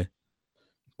 But yeah.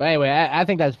 But anyway, I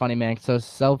think that's funny, man. So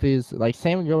selfies, like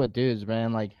same girl with dudes,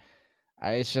 man. Like,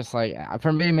 it's just like,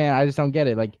 for me, man, I just don't get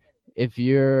it. Like, if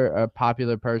you're a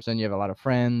popular person, you have a lot of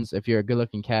friends. If you're a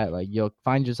good-looking cat, like you'll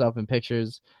find yourself in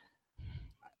pictures.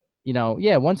 You know,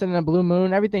 yeah, once in a blue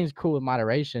moon, everything's cool with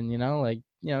moderation. You know, like,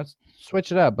 you know,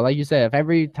 switch it up. But like you said, if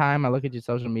every time I look at your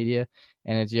social media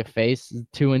and it's your face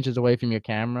 2 inches away from your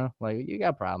camera, like, you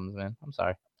got problems, man. I'm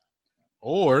sorry.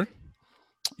 Or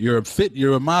you're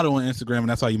a model on Instagram, and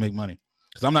that's how you make money.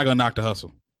 Because I'm not gonna knock the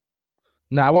hustle.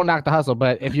 No, I won't knock the hustle,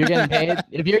 but if you're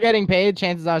getting paid,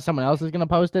 chances are someone else is gonna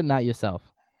post it, not yourself.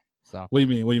 So what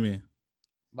do you mean?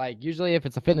 Like usually, if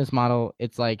it's a fitness model,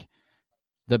 it's like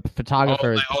the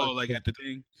photographer is. Like at the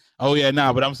thing. Oh yeah,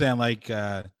 no, but I'm saying like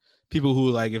people who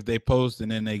like if they post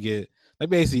and then they get like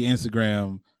basically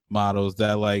Instagram models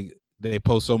that like they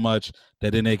post so much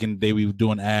that then they be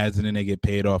doing ads and then they get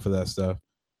paid off of that stuff.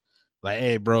 Like,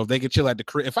 hey, bro, if they could chill at the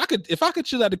crib, if I could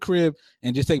chill at the crib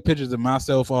and just take pictures of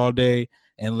myself all day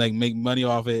and like make money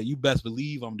off it, you best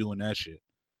believe I'm doing that shit.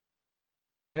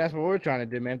 That's what we're trying to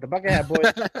do, man. The Buckethead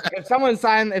Boys. if someone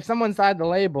signed the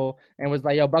label and was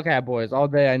like, "Yo, Buckethead Boys, all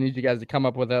day, I need you guys to come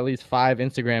up with at least 5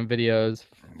 Instagram videos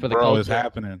for the culture." It's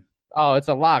happening. Oh, it's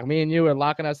a lock. Me and you are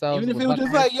locking ourselves. Even if it was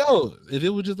just like, if it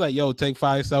was just like, take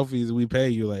 5 selfies, we pay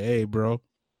you. Like, hey, bro.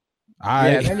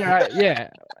 Yeah, then you're yeah.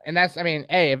 And that's, I mean,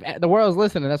 hey, if the world's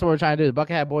listening, that's what we're trying to do. The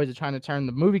Buckethead Boys are trying to turn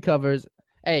the movie covers.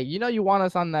 Hey, you know you want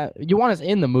us in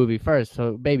the movie first,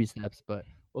 so baby steps, but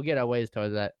we'll get our ways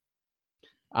towards that.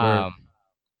 But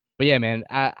yeah, man,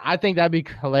 I think that'd be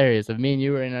hilarious if me and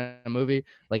you were in a movie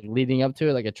like leading up to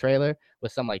it, like a trailer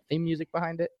with some like theme music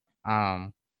behind it.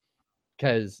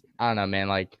 Because I don't know, man,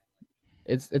 like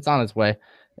it's on its way.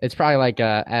 It's probably like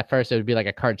at first it would be like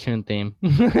a cartoon theme.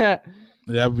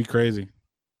 That would be crazy.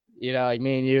 You know, like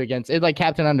me and you against it's like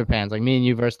Captain Underpants, like me and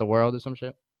you versus the world or some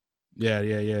shit. Yeah.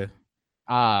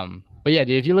 But yeah,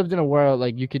 dude, if you lived in a world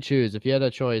like you could choose, if you had a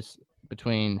choice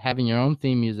between having your own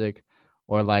theme music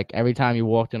or like every time you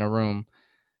walked in a room,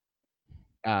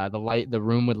 the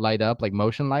room would light up like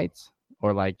motion lights,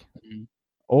 or like,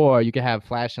 or you could have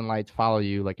flashing lights follow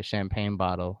you like a champagne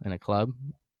bottle in a club.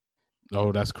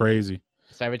 Oh, that's crazy!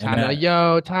 So every time, like,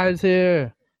 yo, Ty's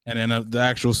here, and then the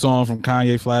actual song from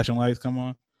Kanye, "Flashing Lights," come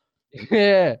on.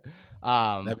 Yeah.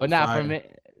 But now for me,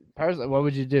 personally, what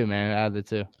would you do, man? Out of the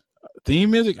two,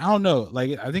 theme music, I don't know.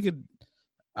 Like, I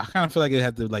kind of feel like it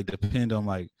had to like depend on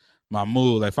like my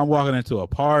mood. Like if I'm walking into a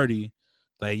party,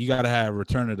 like you gotta have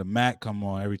Return of the Mac come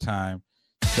on every time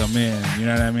you come in. You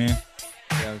know what I mean? You know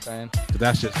what I'm saying? But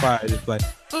that's just fire. It's like,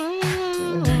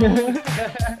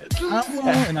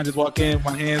 and I just walk in,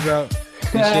 my hands out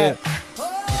and shit.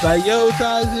 It's like, yo,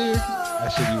 Ty's here. That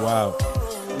should be wild.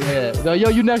 Yeah. So, yo,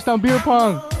 you next on beer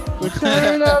pong.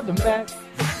 Return of the Mac.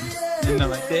 You know,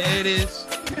 like there it is.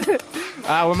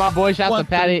 When my boy shouts to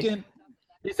Patty.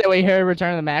 He said when he heard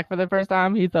Return of the Mac for the first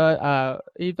time, he thought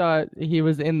he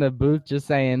was in the booth just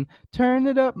saying, "Turn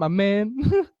it up, my man."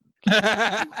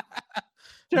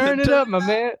 Turn it up, my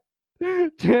man.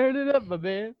 Turn it up, my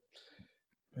man.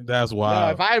 That's wild.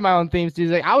 No, if I had my own theme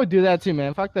music, I would do that too,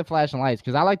 man. Fuck the flashing lights,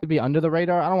 because I like to be under the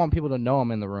radar. I don't want people to know I'm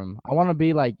in the room. I want to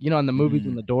be like, you know, in the movies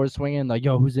when the doors swinging, like,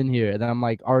 yo, who's in here? And then I'm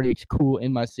like already cool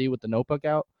in my seat with the notebook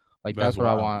out. Like that's what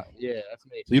I want. Yeah, that's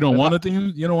me. So you don't want a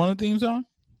theme? You don't want a theme song?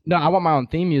 No, I want my own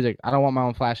theme music. I don't want my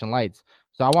own flashing lights.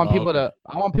 So I want people to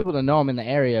know I'm in the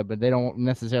area, but they don't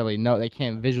necessarily know. They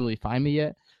can't visually find me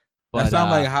yet. But, that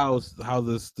sounds like how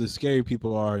the scary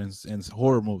people are in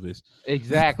horror movies.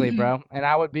 Exactly, bro. And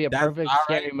I would be I'd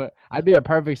be a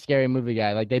perfect scary movie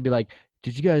guy. Like they'd be like,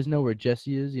 "Did you guys know where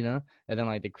Jesse is?" You know, and then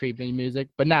like the creepy music.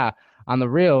 But nah, on the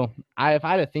real, if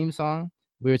I had a theme song,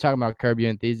 we were talking about Curb Your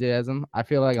Enthusiasm. I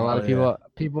feel like a lot of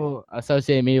people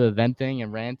associate me with venting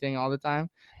and ranting all the time.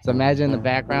 So imagine in the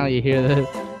background you hear the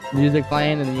music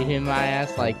playing and then you hear my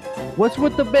ass like, "What's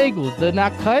with the bagels? They're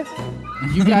not cut?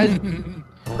 You guys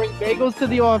bring bagels to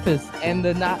the office and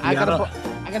they're not. I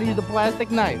gotta use a plastic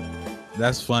knife."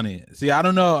 That's funny. See, I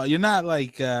don't know. You're not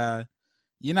like you're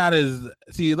not as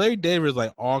Larry David is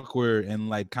like awkward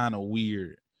and like kind of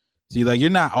weird. See, like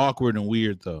you're not awkward and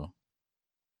weird though.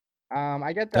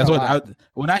 I get that. That's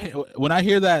when I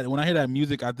hear that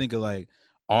music, I think of like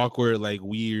awkward, like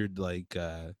weird, like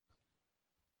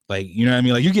you know what I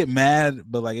mean? Like you get mad,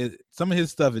 but like some of his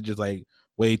stuff is just like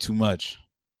way too much.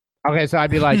 Okay, so I'd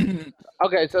be like,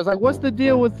 okay, so it's like, what's the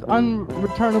deal with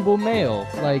unreturnable mail?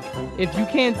 Like,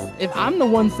 if I'm the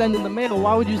one sending the mail,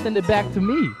 why would you send it back to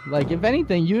me? Like, if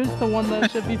anything, you're the one that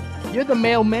should be, you're the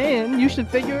mailman, you should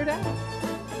figure it out.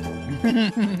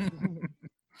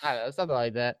 I don't know, something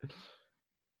like that.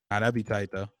 That'd be tight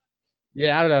though.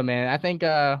 Yeah, I don't know, man. I think,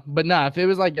 but nah, if it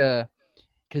was like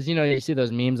because you know you see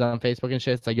those memes on Facebook and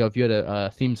shit. It's like, yo, if you had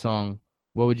a theme song,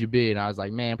 what would you be? And I was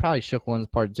like, man, probably Shook Ones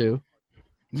Part 2.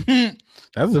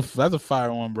 That's a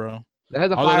fire one, bro.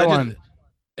 That's a fire one.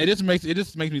 It just makes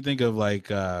me think of like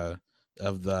of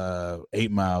the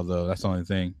 8 Mile though. That's the only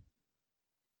thing.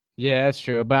 Yeah, that's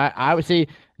true. But I would say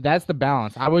that's the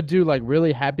balance. I would do like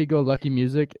really happy-go-lucky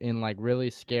music in like really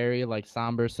scary, like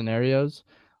somber scenarios,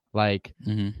 like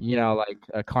you know, like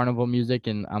a carnival music,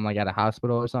 and I'm like at a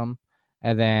hospital or something.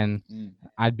 And then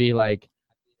I'd be like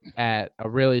at a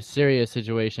really serious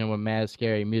situation with mad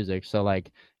scary music. So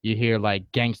like you hear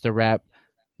like gangster rap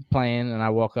playing, and I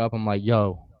woke up. I'm like,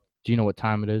 yo, do you know what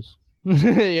time it is?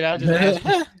 Just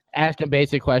asking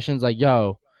basic questions like,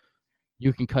 yo,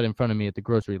 you can cut in front of me at the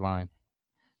grocery line.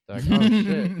 Like, oh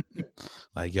shit.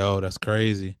 Like, yo, that's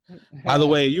crazy. By the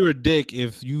way, you're a dick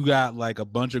if you got like a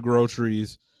bunch of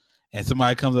groceries and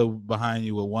somebody comes up behind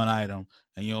you with one item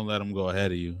and you don't let them go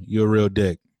ahead of you. You're a real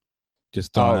dick.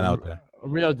 Just throwing it out there. A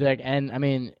real dick. And I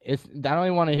mean, I don't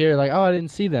even want to hear like, oh, I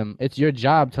didn't see them. It's your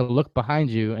job to look behind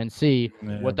you and see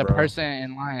what the person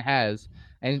in line has.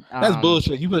 And that's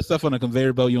bullshit. You put stuff on a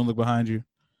conveyor belt, you don't look behind you.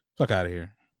 Fuck out of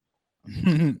here.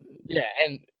 Yeah,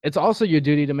 and it's also your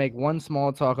duty to make one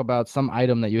small talk about some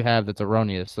item that you have that's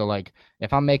erroneous. So, like,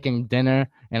 if I'm making dinner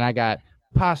and I got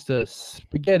pasta,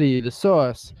 spaghetti, the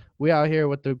sauce, we out here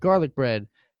with the garlic bread,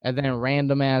 and then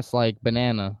random ass like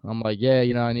banana. I'm like, yeah,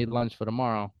 I need lunch for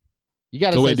tomorrow. You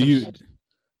gotta. So wait,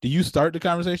 do you start the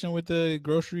conversation with the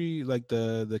grocery, like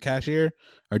the cashier,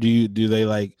 or do they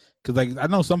like? Because like I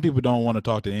know some people don't want to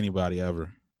talk to anybody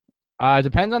ever. It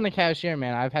depends on the cashier,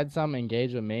 man. I've had some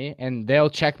engage with me, and they'll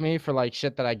check me for like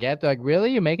shit that I get. They're like,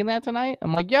 "Really, you making that tonight?"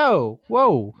 I'm like, "Yo,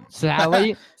 whoa,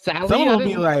 Sally." Someone will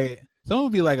be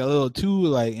like a little too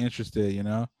like interested,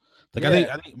 Like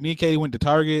I think me and Katie went to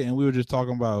Target, and we were just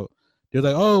talking about. They're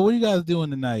like, "Oh, what are you guys doing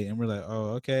tonight?" And we're like,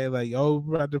 "Oh, okay." Like, "Oh,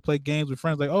 we're about to play games with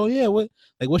friends." Like, "Oh yeah,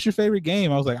 what's your favorite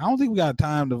game?" I was like, "I don't think we got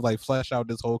time to like flesh out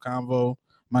this whole convo,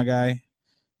 my guy."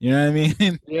 You know what I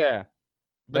mean? Yeah.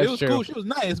 But it was cool. She was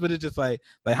nice, but it's just like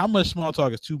how much small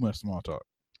talk is too much small talk.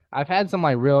 I've had some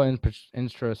like real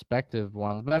introspective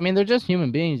ones, but I mean they're just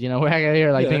human beings, We're not gonna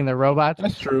hear like thinking they're robots.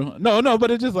 That's true. No,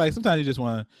 but it's just like sometimes you just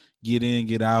want to get in,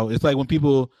 get out. It's like when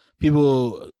people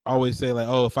always say like,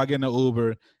 oh, if I get in an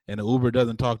Uber and the Uber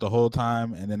doesn't talk the whole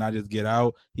time and then I just get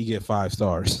out, he get 5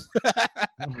 stars.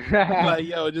 Like,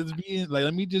 yo, just be like,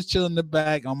 let me just chill in the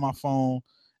back on my phone,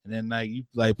 and then like you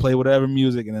like play whatever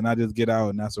music, and then I just get out,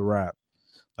 and that's a wrap.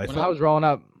 Like when I was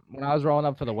rolling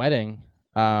up for the wedding,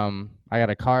 I got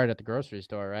a card at the grocery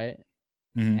store, right?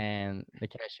 Mm-hmm. And the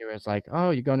cashier was like, "Oh,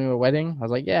 you going to a wedding?" I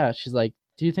was like, "Yeah." She's like,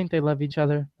 "Do you think they love each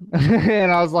other?"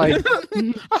 And I was like,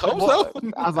 "I hope so."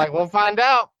 I was like, "We'll find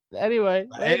out." Anyway,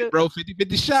 hey, bro,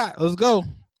 50-50 shot. Let's go.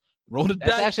 Roll the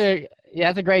dice. Actually,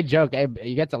 that's a great joke.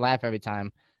 You get to laugh every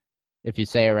time if you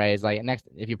say it right. It's like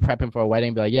if you're prepping for a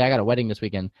wedding, be like, "Yeah, I got a wedding this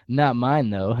weekend. Not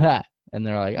mine though." And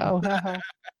they're like, "Oh."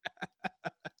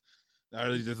 I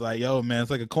was just like, yo, man,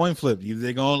 it's like a coin flip. Either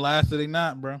they gonna last or they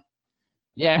not, bro.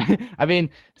 Yeah, I mean,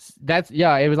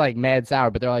 it was like mad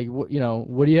sour, but they're like,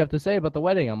 what do you have to say about the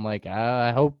wedding? I'm like,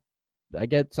 I hope I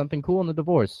get something cool in the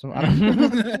divorce. Like,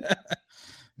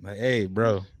 hey,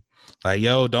 bro, like,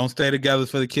 yo, don't stay together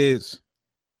for the kids.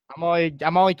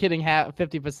 I'm only kidding 50%.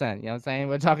 You know what I'm saying?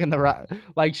 We're talking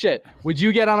like shit. Would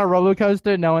you get on a roller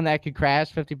coaster knowing that it could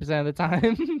crash 50% of the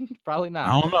time? Probably not.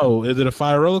 I don't know. Is it a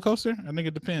fire roller coaster? I think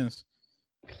it depends.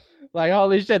 Like,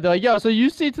 holy shit. They're like, yo, so you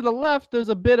see to the left, there's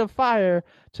a bit of fire.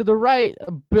 To the right,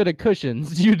 a bit of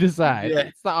cushions. You decide. Yeah.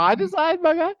 So I decide,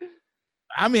 my guy.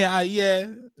 I mean, yeah.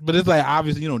 But it's like,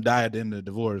 obviously, you don't die at the end of the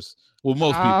divorce. Well,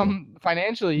 most people.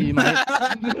 Financially, you might.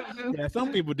 Yeah,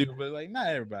 some people do, but like, not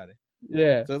everybody.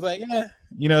 Yeah. So it's like, yeah.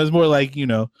 it's more like,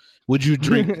 would you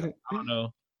drink? I don't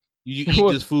know. You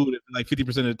eat this food like 50%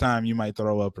 of the time, you might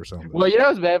throw up or something. Well,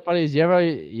 what's bad funny is you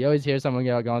always hear someone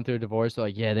going through a divorce. So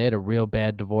like, yeah, they had a real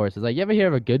bad divorce. It's like, you ever hear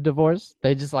of a good divorce?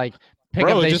 They just like pick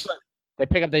up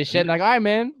their shit and like, all right,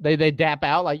 man. They dap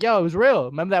out like, yo, it was real.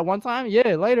 Remember that one time?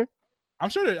 Yeah, later. I'm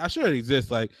sure it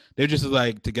exists. Like they're just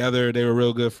like together. They were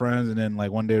real good friends, and then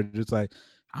like one day they're just like,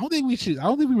 I don't think we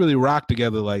really rock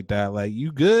together like that. Like,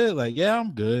 you good? Like, yeah,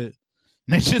 I'm good.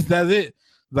 And that's it.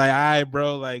 Like, all right,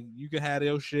 bro, like, you can have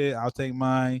your shit. I'll take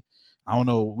mine. I don't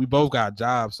know. We both got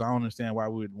jobs, so I don't understand why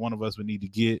one of us would need to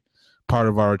get part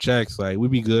of our checks. Like,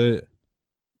 we'd be good.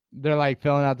 They're, like,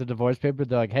 filling out the divorce paper.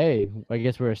 They're like, hey, I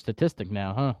guess we're a statistic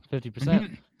now, huh?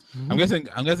 50%. I'm guessing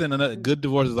another good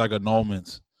divorce is, like,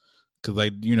 annulments. Because,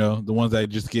 like, the ones that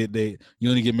just you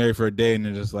only get married for a day, and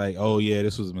they're just like, oh, yeah,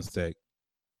 this was a mistake.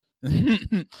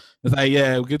 It's like,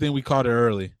 yeah, good thing we caught it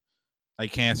early.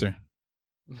 Like cancer.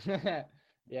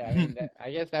 Yeah, I mean,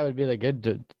 I guess that would be the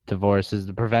good divorce, is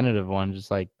the preventative one, just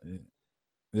like,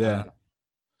 yeah,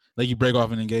 like you break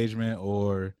off an engagement,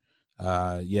 or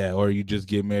or you just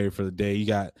get married for the day. You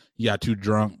got too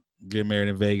drunk, get married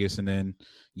in Vegas, and then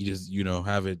you just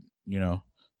have it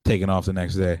taken off the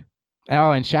next day.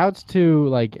 Oh, and shouts to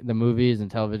like the movies and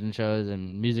television shows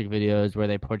and music videos where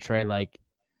they portray like,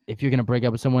 if you're gonna break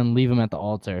up with someone, leave them at the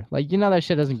altar. Like, that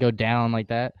shit doesn't go down like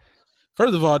that.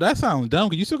 First of all, that sounds dumb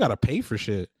because you still got to pay for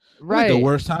shit. Right. It's the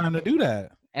worst time to do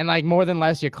that. And like more than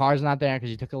less, your car's not there because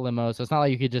you took a limo. So it's not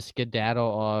like you could just skedaddle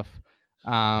off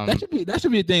That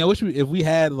should be a thing. I wish if we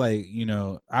had like,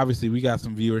 obviously we got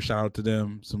some viewers, shout out to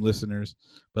them, some listeners,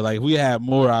 but like if we had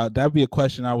more out, that'd be a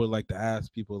question I would like to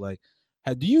ask people. Like,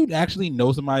 do you actually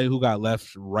know somebody who got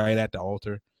left right at the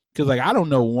altar? Because like I don't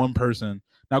know one person.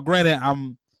 Now, granted, I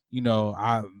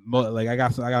got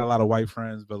a lot of white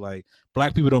friends, but like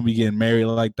black people don't be getting married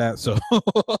like that. So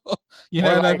you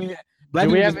know what I mean? Black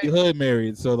people just be hood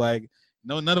married. So like.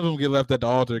 No, none of them get left at the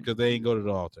altar because they ain't go to the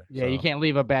altar. Yeah, so. You can't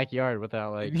leave a backyard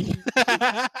without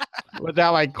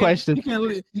questions. You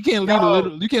can't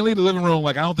leave the living room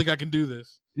like I don't think I can do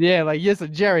this. Yeah, like yes,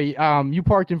 Jerry. You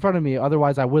parked in front of me.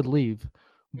 Otherwise, I would leave.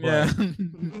 But, yeah.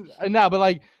 No, but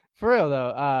like for real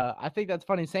though, I think that's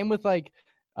funny. Same with like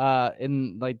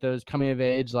in like those coming of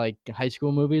age like high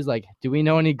school movies. Like, do we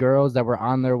know any girls that were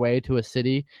on their way to a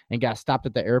city and got stopped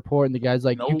at the airport and the guy's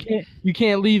like, nope. you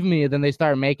can't leave me, and then they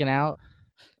start making out?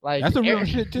 Like that's a real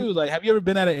shit too. Like, have you ever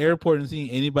been at an airport and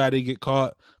seen anybody get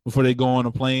caught before they go on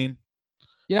a plane?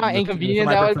 You know how inconvenient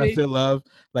that would be? Their love.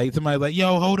 Like somebody's like,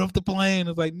 yo, hold up the plane.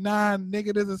 It's like, nah,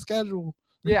 nigga, there's a schedule.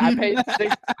 Yeah, I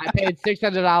paid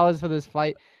 $600 for this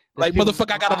flight. Like,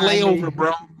 motherfucker, I got a layover,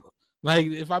 bro. Like,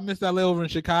 if I miss that layover in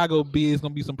Chicago, it's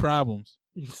gonna be some problems.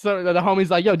 So the homie's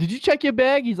like, yo, did you check your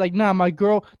bag? He's like, nah, the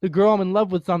girl I'm in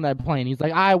love with's on that plane. He's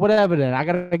like, all right, whatever then. I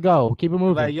gotta go. Keep it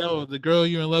moving. Like, yo, the girl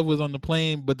you're in love with on the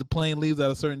plane, but the plane leaves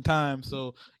at a certain time,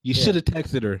 so you should have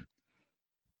texted her.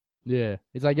 Yeah.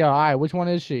 He's like, yo, all right, which one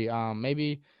is she?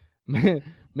 Maybe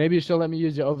she'll let me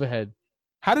use your overhead.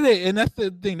 How do they? And that's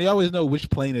the thing. They always know which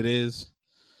plane it is.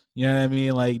 You know what I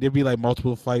mean? Like, there'd be like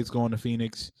multiple flights going to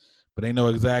Phoenix, but they know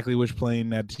exactly which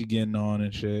plane that she's getting on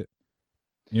and shit.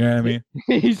 You know what I mean?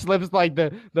 He slips like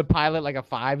the pilot like a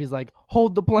 $5. He's like,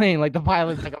 hold the plane. Like the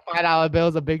pilot's like a $5 bill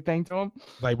is a big thing to him.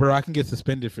 Like, bro, I can get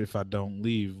suspended if I don't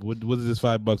leave. What is this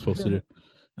 $5 supposed to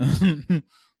do?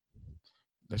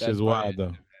 That's just wild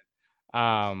though.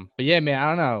 But yeah, man,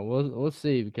 I don't know. We'll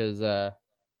see because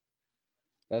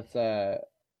that's I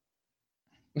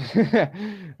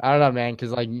don't know, man,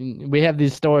 because like we have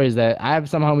these stories that I have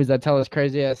some homies that tell us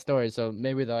crazy ass stories. So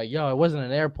maybe they're like, "Yo, it wasn't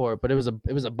an airport, but it was a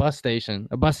bus station,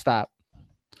 a bus stop."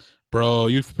 Bro,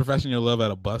 you professing your love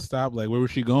at a bus stop? Like, where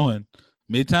was she going?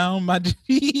 Midtown, my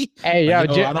G. Hey, like,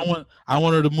 yo, Jim, I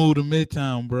want her to move to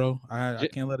Midtown, bro. I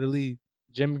can't let her leave.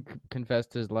 Jim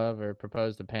confessed his love or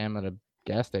proposed to Pam at a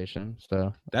gas station,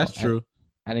 so that's true.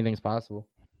 Anything's possible.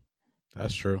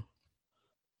 That's true.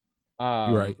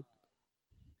 You're right.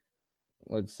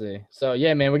 Let's see. So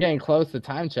yeah, man, we're getting close to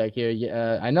time check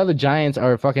here. I know the Giants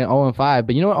are fucking 0-5,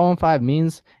 but you know what 0-5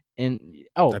 means?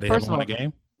 First of all,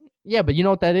 game. Yeah, but you know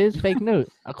what that is? Fake news.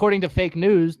 According to fake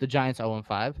news, the Giants are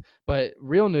 0-5, but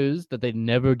real news that they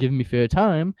never give me fair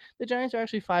time. The Giants are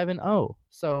actually 5-0.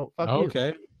 So fuck you.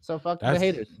 Okay. So fuck the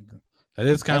haters. That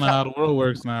is kind of how the world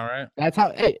works now, right? That's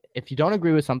how. Hey, if you don't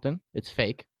agree with something, it's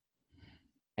fake,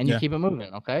 and you keep it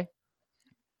moving. Okay.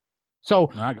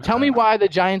 So tell me why the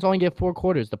Giants only get 4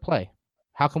 quarters to play.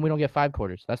 How come we don't get 5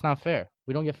 quarters? That's not fair.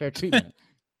 We don't get fair treatment.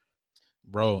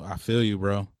 Bro, I feel you,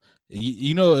 bro.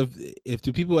 You know, if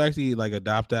do people actually like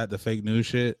adopt the fake news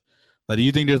shit? Like, do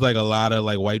you think there's like a lot of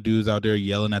like white dudes out there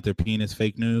yelling at their penis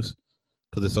fake news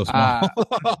because it's so small?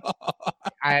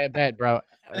 I bet, bro.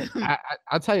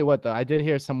 I'll tell you what though. I did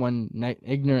hear someone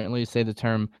ignorantly say the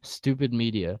term "stupid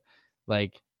media,"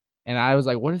 like. And I was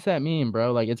like, what does that mean,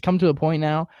 bro? Like, it's come to a point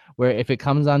now where if it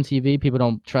comes on TV, people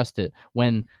don't trust it.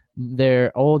 When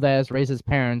their old-ass racist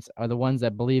parents are the ones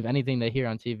that believe anything they hear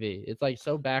on TV. It's, like,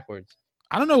 so backwards.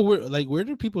 I don't know. Where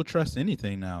do people trust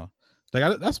anything now?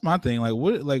 Like, that's my thing. Like,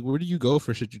 where do you go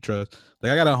for shit you trust?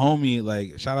 Like, I got a homie,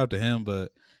 like, shout out to him,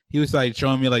 but he was, like,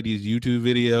 showing me, like, these YouTube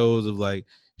videos of, like,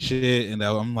 shit. And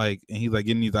I'm like, and he's, like,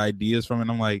 getting these ideas from it.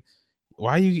 And I'm like,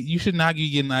 why you should not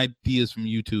be getting ideas from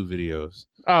YouTube videos?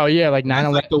 Oh yeah, like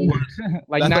 9/11. Like the worst,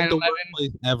 like 9/11 the worst place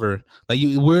ever. Like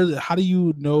how do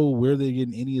you know where they're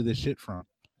getting any of this shit from?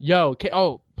 Yo,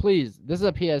 please, this is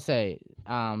a PSA.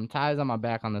 Ty's on my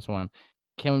back on this one.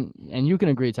 And you can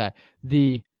agree, Ty.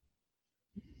 This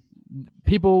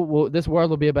world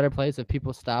will be a better place if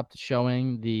people stopped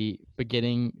showing the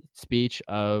beginning speech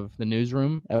of The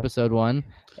Newsroom, episode 1,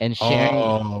 and sharing.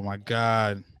 Oh my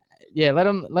God. Yeah, let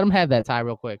them have that, Ty,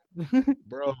 real quick.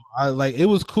 Bro, it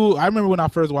was cool. I remember when I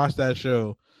first watched that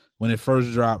show when it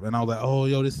first dropped, and I was like, "Oh,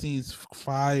 yo, this scene's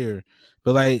fire."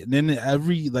 But like, then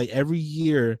every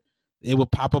year, it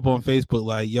would pop up on Facebook,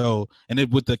 like, "Yo," and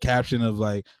it with the caption of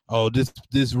like, "Oh,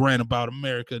 this rant about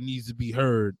America needs to be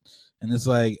heard," and it's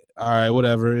like, all right,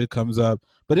 whatever, it comes up.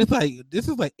 But it's like this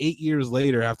is like 8 years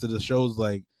later after the show's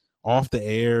like off the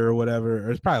air or whatever,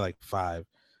 or it's probably like 5.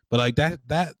 But like that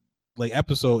like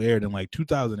episode aired in like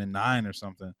 2009 or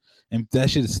something, and that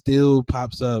shit still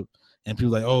pops up, and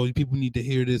people like, oh, people need to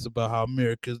hear this about how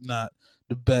America's not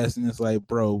the best, and it's like,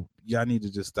 bro, y'all need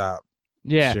to just stop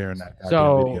sharing that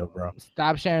goddamn video, bro.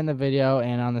 Stop sharing the video,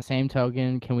 and on the same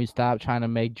token, can we stop trying to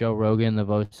make Joe Rogan the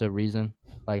voice of reason?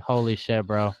 Like, holy shit,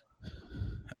 bro.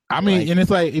 I mean, and it's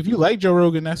like, if you like Joe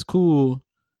Rogan, that's cool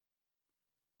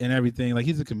and everything. Like,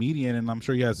 he's a comedian, and I'm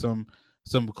sure he has some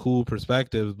cool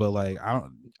perspectives, but like,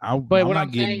 But what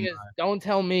I'm saying is, don't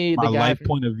tell me my the guy life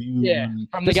point of view. Yeah,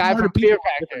 from the guy from Fear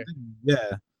Factor.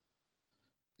 Yeah.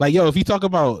 Like, yo, if you talk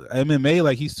about MMA,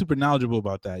 like, he's super knowledgeable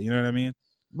about that. You know what I mean?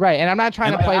 Right, and I'm not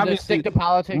trying to play the stick to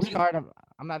politics card.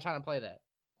 I'm not trying to play that.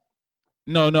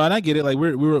 No, and I get it. Like,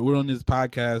 we're on this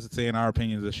podcast saying our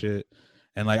opinions of shit,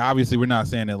 and like, obviously we're not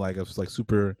saying it like it's like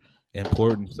super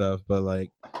important stuff, but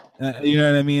like, you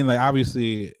know what I mean? Like,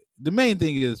 obviously the main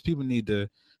thing is people need to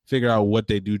figure out what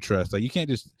they do trust. Like, you can't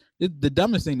just, the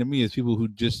dumbest thing to me is people who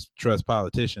just trust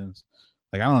politicians.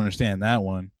 Like, I don't understand that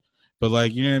one, but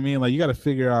like, you know what I mean? Like, you got to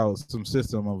figure out some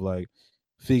system of like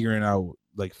figuring out,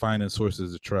 like, finding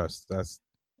sources of trust. That's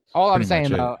all I'm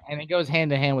saying, though, and it goes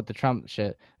hand in hand with the Trump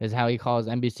shit, is how he calls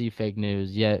NBC fake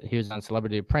news, yet he was on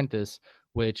Celebrity Apprentice,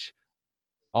 which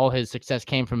all his success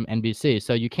came from NBC.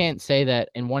 So you can't say that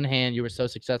in one hand you were so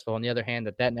successful, on the other hand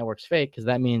that network's fake, because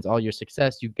that means all your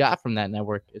success you got from that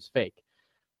network is fake.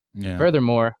 Yeah.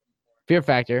 Furthermore, Fear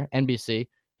Factor, NBC,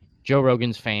 Joe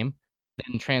Rogan's fame,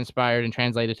 then transpired and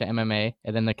translated to MMA,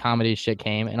 and then the comedy shit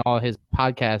came, and all his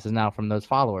podcast is now from those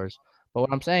followers. But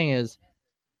what I'm saying is,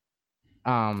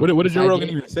 what did Joe Rogan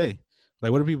even say?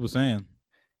 Like, what are people saying?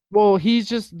 Well, he's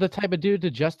just the type of dude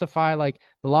to justify like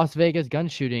the Las Vegas gun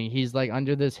shooting. He's like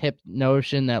under this hip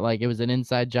notion that like it was an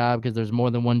inside job because there's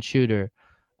more than one shooter.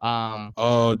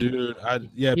 Oh, dude,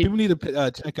 people need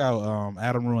to check out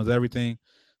Adam Ruins Everything.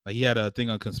 Like, he had a thing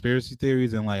on conspiracy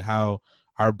theories and like how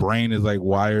our brain is like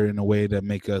wired in a way that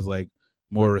make us like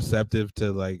more receptive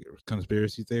to like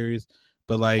conspiracy theories.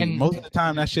 But like most of the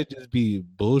time, that shit just be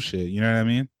bullshit. You know what I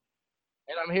mean?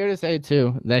 And I'm here to say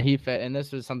too that he fed, and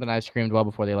this was something I screamed well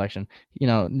before the election. You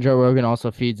know, Joe Rogan also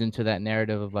feeds into that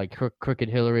narrative of like crooked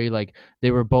Hillary, like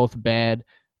they were both bad.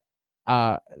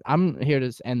 I'm here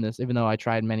to end this, even though I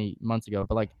tried many months ago.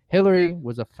 But like, Hillary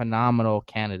was a phenomenal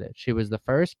candidate. She was the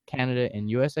first candidate in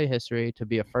USA history to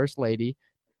be a first lady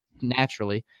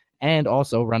naturally, and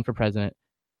also run for president,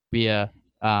 be a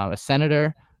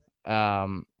senator,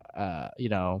 you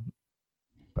know,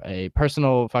 a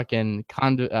personal fucking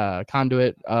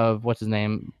conduit of what's his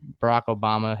name, Barack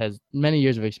Obama, has many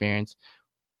years of experience,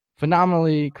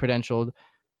 phenomenally credentialed,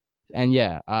 and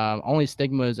only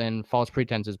stigmas and false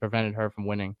pretenses prevented her from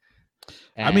winning.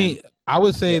 And, I mean, I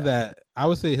would say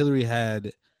Hillary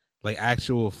had like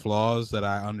actual flaws that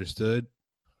I understood.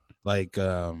 Like,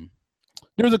 there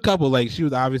was a couple. Like, she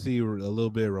was obviously a little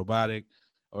bit robotic,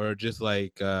 or just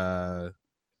like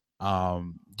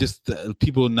just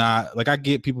people not like, I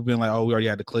get people being like, oh, we already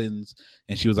had the Clintons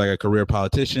and she was like a career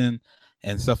politician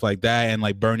and stuff like that, and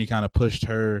like Bernie kind of pushed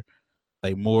her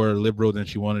like more liberal than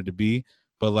she wanted to be,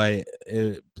 but like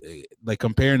like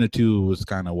comparing the two was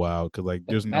kind of wild, because like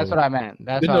that's what I meant.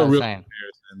 That's what I was saying.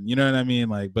 You know what I mean?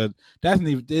 Like, but that's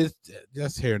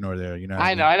here nor there. You know what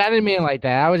I know, and I didn't mean it like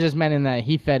that. I was just meaning that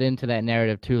he fed into that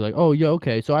narrative too. Like, oh yeah,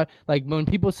 okay. So I like when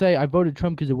people say I voted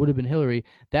Trump because it would have been Hillary,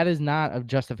 that is not a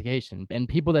justification. And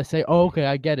people that say, oh okay,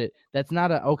 I get it, that's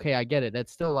not a okay, I get it.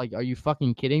 That's still like, are you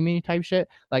fucking kidding me type shit.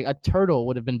 Like, a turtle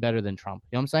would have been better than Trump.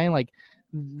 You know what I'm saying? Like,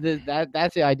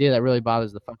 that's the idea that really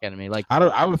bothers the fuck out of me. Like,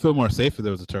 I would feel more safe if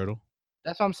there was a turtle.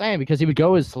 That's what I'm saying, because he would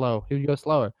go slow. He would go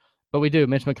slower. But we do,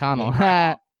 Mitch McConnell.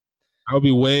 I would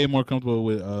be way more comfortable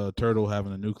with turtle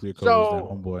having a nuclear codes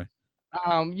than homeboy.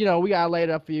 You know, we got laid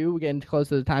up for you. We're getting close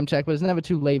to the time check, but it's never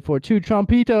too late for two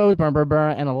Trumpitos,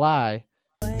 burn, and a lie.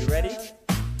 You ready?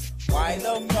 Why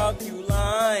the fuck you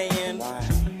lying?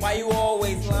 Why you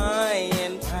always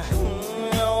lying?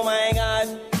 Oh my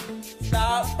God.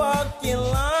 Stop fucking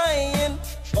lying.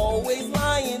 Always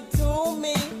lying to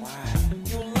me.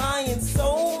 You lying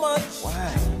so much.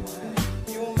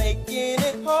 You making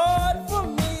it hard for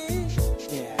me.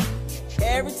 Yeah.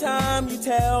 Every time you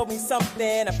tell me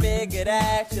something, I figure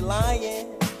that you're lying.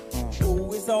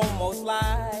 Ooh, it's almost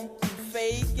like you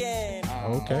faking.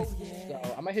 Okay. So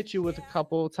I'm gonna hit you with a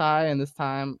couple, Ty, and this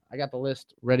time I got the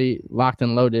list ready, locked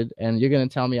and loaded, and you're gonna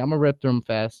tell me. I'm gonna rip through them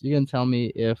fast. You're gonna tell me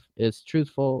if it's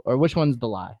truthful or which one's the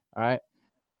lie. All right.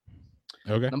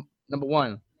 Okay. Number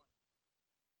one.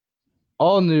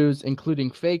 All news,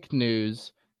 including fake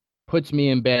news, puts me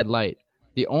in bad light.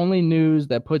 The only news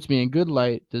that puts me in good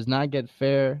light does not get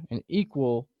fair and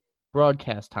equal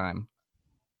broadcast time.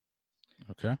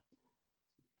 Okay.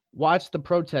 watched the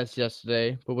protests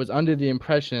yesterday, but was under the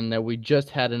impression that we just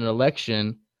had an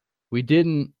election. We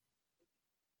didn't.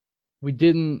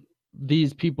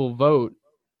 These people vote.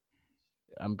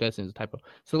 I'm guessing it's a typo.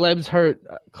 Celebs hurt,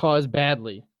 cause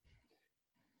badly.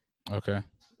 Okay.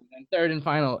 And third and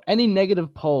final, any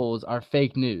negative polls are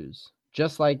fake news,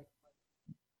 just like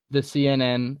the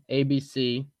CNN,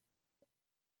 ABC,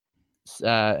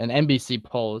 and NBC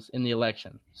polls in the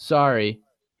election. Sorry,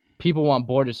 people want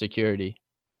border security.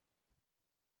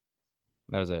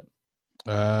 That was it.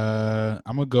 I'm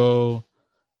gonna go.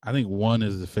 I think one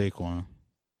is the fake one.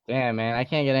 Damn, man, I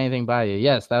can't get anything by you.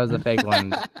 Yes, that was the fake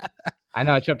one. I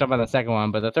know I tripped up on the second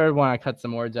one, but the third one I cut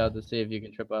some words out to see if you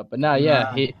can trip up. But no,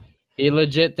 yeah, he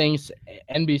legit thinks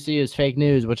NBC is fake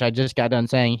news, which I just got done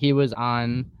saying. He was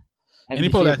on NBC. Any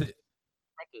poll that,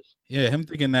 yeah, him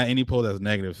thinking that any poll that's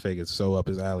negative fake is so up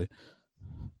his alley.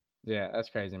 Yeah, that's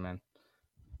crazy, man.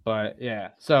 But yeah,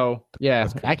 so yeah,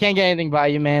 I can't get anything by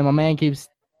you, man. My man keeps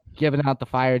giving out the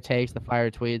fire takes, the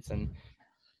fire tweets, and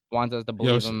wants us to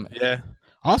believe him. Yeah.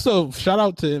 Also, shout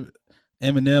out to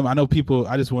Eminem. I know people.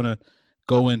 I just want to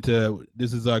go into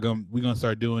this. Is like we're gonna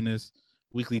start doing this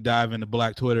weekly dive into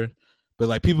Black Twitter, but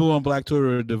like people on Black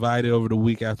Twitter are divided over the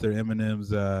week after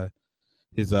Eminem's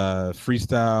his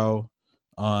freestyle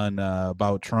on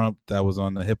about Trump that was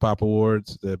on the Hip Hop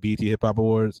Awards, the BET Hip Hop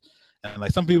Awards, and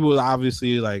like some people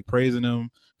obviously like praising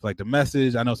him for like the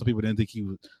message. I know some people didn't think he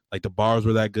was like the bars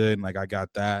were that good, and like I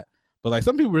got that, but like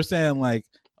some people were saying like,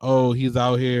 oh, he's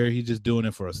out here, he's just doing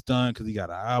it for a stunt because he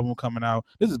got an album coming out.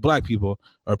 This is black people,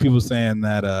 or people saying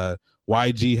that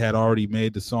YG had already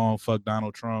made the song "Fuck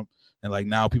Donald Trump," and like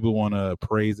now people want to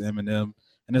praise Eminem.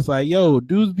 And it's like, yo,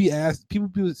 dudes be asked,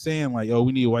 people saying like, yo,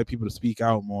 we need white people to speak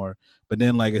out more. But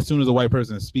then like as soon as a white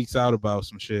person speaks out about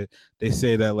some shit, they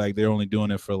say that like they're only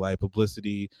doing it for like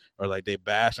publicity, or like they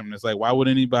bash them. And it's like, why would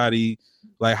anybody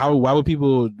like why would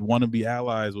people want to be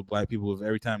allies with black people if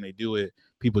every time they do it,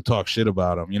 people talk shit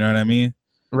about them? You know what I mean?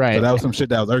 Right. So that was some shit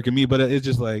that was irking me. But it's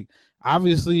just like,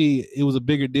 obviously it was a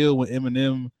bigger deal when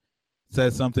Eminem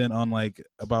said something on like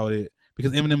about it,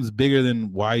 because Eminem's bigger than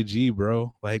YG,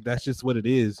 bro. Like that's just what it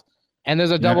is. And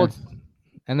there's a double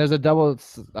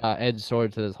edged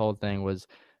sword to this whole thing. Was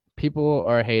people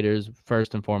are haters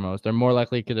first and foremost. They're more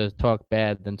likely to talk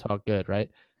bad than talk good, right?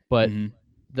 But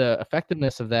the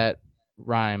effectiveness of that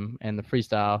rhyme and the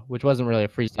freestyle, which wasn't really a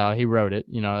freestyle, he wrote it,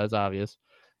 that's obvious.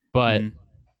 But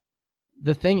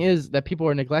the thing is that people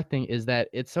are neglecting is that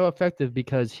it's so effective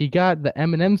because he got the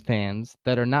Eminem fans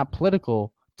that are not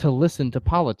political to listen to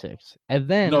politics. And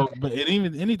then but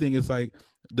even anything, it's like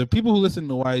the people who listen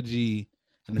to YG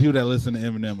and the people that listen to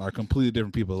Eminem are completely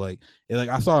different people. Like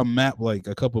I saw a map like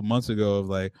a couple months ago of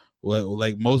like what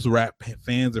like most rap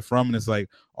fans are from, and it's like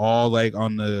all like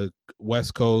on the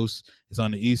West Coast, it's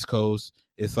on the East Coast,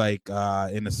 it's like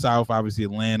in the South, obviously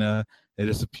Atlanta.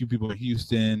 There's a few people in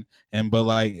Houston, and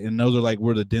those are like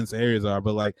where the dense areas are.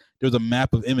 But like there's a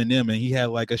map of Eminem, and he had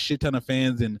like a shit ton of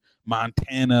fans in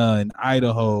Montana and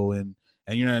Idaho, and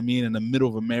you know what I mean, in the middle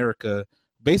of America,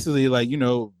 basically like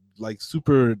like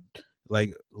super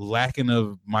like lacking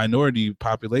of minority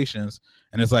populations.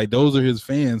 And it's like those are his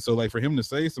fans. So like for him to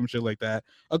say some shit like that,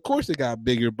 of course it got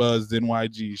bigger buzz than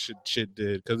YG shit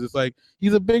did, because it's like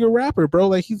he's a bigger rapper, bro.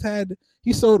 Like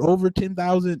he sold over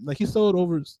 10,000, like he sold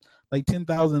over like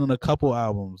 10,000 on a couple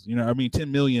albums,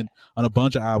 10 million on a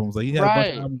bunch of albums. Like he had a bunch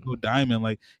of albums go diamond.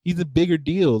 Like he's a bigger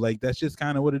deal. Like that's just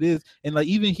kind of what it is. And like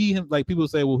even him, like people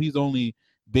say, well, he's only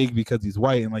big because he's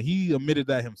white, and like he admitted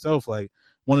that himself. Like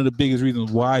one of the biggest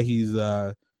reasons why he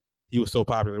was so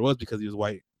popular was because he was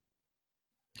white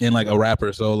and like a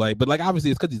rapper. So like, but like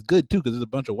obviously it's because he's good too, because there's a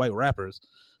bunch of white rappers.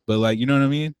 But like, you know what I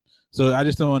mean? So I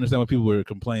just don't understand why people were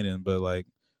complaining. But like,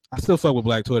 I still fuck with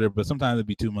Black Twitter, but sometimes it'd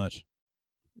be too much.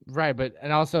 Right,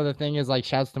 and also the thing is, like,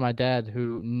 shouts to my dad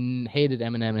who hated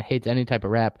Eminem and hates any type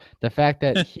of rap. The fact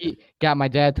that he got my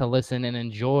dad to listen and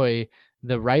enjoy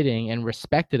the writing and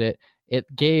respected it, it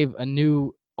gave a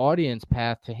new audience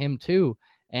path to him too,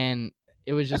 and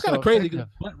it was just kind of crazy.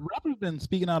 Rappers been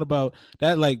speaking out about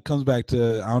that. Like comes back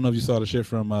to, I don't know if you saw the shit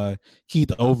from Keith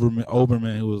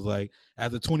Olbermann, who was like,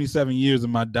 after 27 years of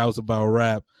my doubts about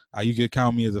rap, you could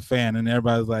count me as a fan. And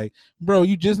everybody's like, bro,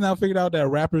 you just now figured out that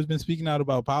rappers been speaking out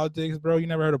about politics, bro. You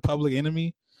never heard of Public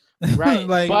Enemy? Right.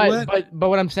 Like, but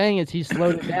what I'm saying is he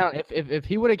slowed it down. If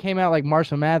he would have came out like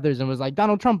Marshall Mathers and was like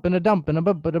Donald Trump in a dump and a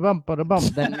bump and a bump and a bump,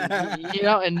 then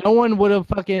and no one would have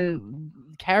fucking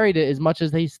carried it as much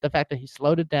as the fact that he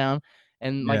slowed it down.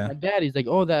 And like my dad, he's like,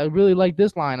 oh, I really like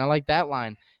this line, I like that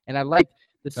line, and I like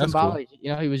the symbolic.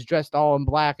 Cool. He was dressed all in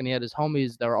black, and he had his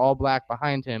homies that were all black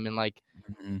behind him, and like,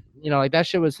 like that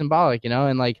shit was symbolic,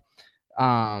 and like,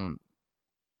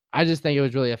 I just think it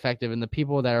was really effective. And the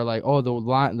people that are like, oh, the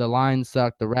line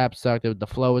sucked, the rap sucked, the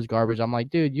flow was garbage. I'm like,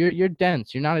 dude, you're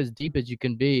dense. You're not as deep as you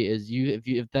can be.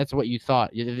 If that's what you thought,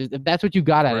 if that's what you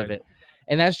got out of it,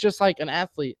 and that's just like an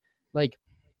athlete, like,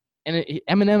 and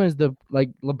Eminem is the like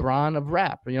LeBron of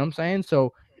rap. You know what I'm saying?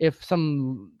 So if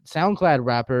some SoundCloud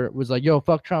rapper was like, yo,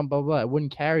 fuck Trump, blah blah, it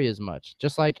wouldn't carry as much.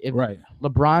 Just like if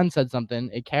LeBron said something,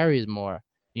 it carries more.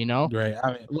 You know? Right.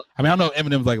 I mean, I don't know if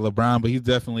Eminem's like LeBron, but he's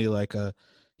definitely like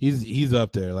he's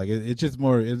up there. Like it just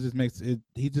more. It just makes it.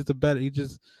 He's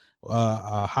just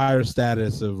a higher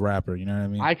status of rapper. You know what I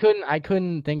mean? I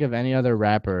couldn't think of any other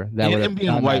rapper that would. And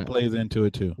being white plays into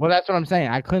it too. Well, that's what I'm saying.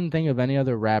 I couldn't think of any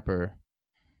other rapper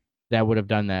that would have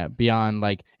done that beyond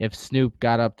like if Snoop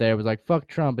got up there was like fuck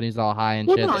Trump and he's all high and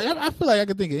shit. No, I feel like I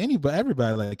could think of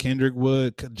everybody like Kendrick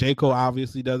would. J. Cole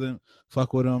obviously doesn't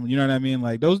fuck with him. You know what I mean?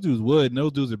 Like those dudes would. And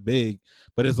those dudes are big,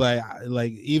 but it's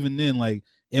like even then like.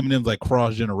 Eminem's like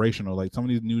cross generational. Like some of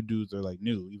these new dudes are like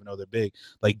new, even though they're big.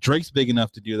 Like Drake's big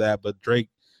enough to do that, but Drake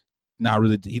not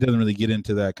really. He doesn't really get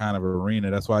into that kind of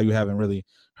arena. That's why you haven't really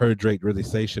heard Drake really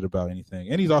say shit about anything.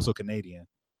 And he's also Canadian.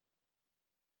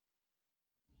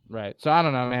 Right. So I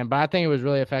don't know, man, but I think it was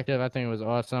really effective. I think it was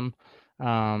awesome.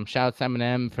 Shout out to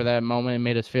Eminem for that moment. It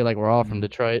made us feel like we're all from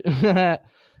Detroit. Yeah.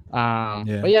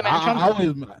 But yeah,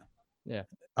 man. Yeah.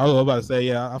 I was about to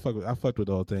say, I fucked with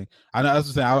the whole thing. I know. I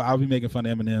was saying I'll be making fun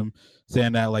of Eminem,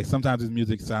 saying that like sometimes his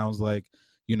music sounds like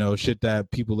shit that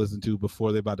people listen to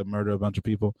before they're about to murder a bunch of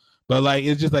people. But like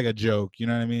it's just like a joke, you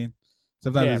know what I mean?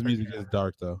 Sometimes his music is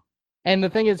dark though. And the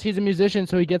thing is, he's a musician,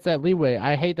 so he gets that leeway.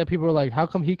 I hate that people are like, how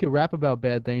come he could rap about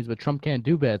bad things, but Trump can't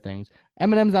do bad things?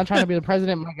 Eminem's not trying to be the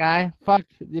president, my guy. Fuck.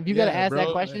 If you gotta ask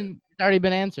that question, it's already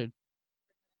been answered.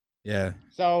 Yeah.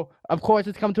 So of course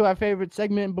it's come to our favorite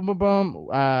segment. Boom, boom,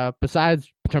 boom.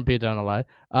 Besides Trump being down a lie.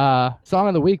 Song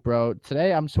of the week, bro.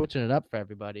 Today I'm switching it up for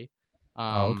everybody.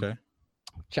 Okay.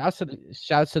 Shouts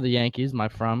to the Yankees. My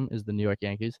from is the New York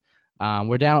Yankees.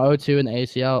 We're down 0-2 in the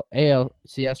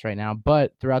ALCS right now,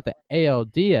 but throughout the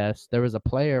ALDS, there was a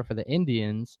player for the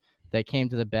Indians that came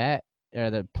to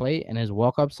the plate, and his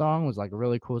walk-up song was like a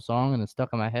really cool song, and it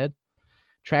stuck in my head.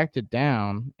 Tracked it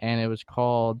down, and it's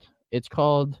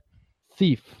called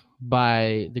Thief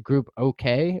by the group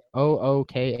OK,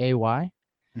 OOKAY.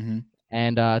 Mm-hmm.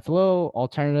 And it's a little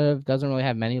alternative, doesn't really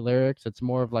have many lyrics. It's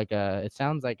more of like it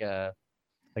sounds like a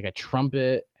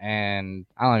trumpet, and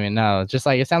I don't even know. It's just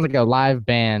like it sounds like a live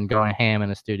band going ham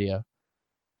in a studio.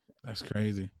 That's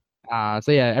crazy.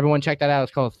 So yeah, everyone check that out.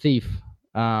 It's called Thief.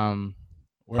 By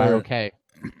OK.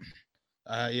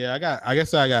 Yeah, I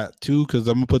guess I got two because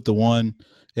I'm gonna put the one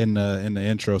in the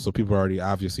intro, so people already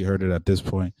obviously heard it at this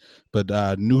point.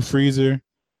 But New Freezer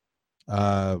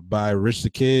by Rich the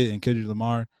Kid and Kendrick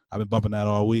Lamar. I've been bumping that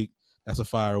all week. That's a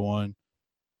fire one.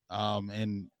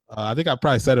 And I think I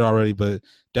probably said it already, but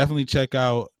definitely check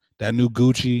out that new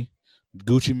Gucci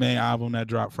Mane album that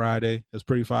dropped Friday. It's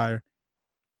pretty fire.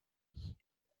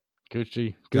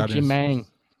 Gucci Mane.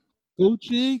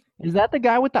 Gucci. Is that the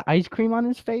guy with the ice cream on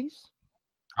his face?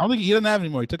 I don't think he doesn't have it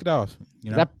anymore. He took it off.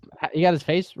 You know? He got his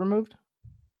face removed?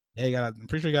 Yeah, I'm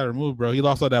pretty sure he got it removed, bro. He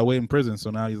lost all that weight in prison, so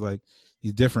now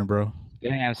he's different, bro.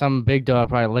 Damn, some big dog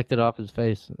probably licked it off his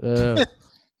face. It's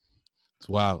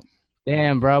wild.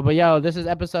 Damn, bro. But yo, this is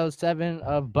episode 7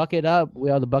 of Bucket Up. We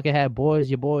are the Bucket Hat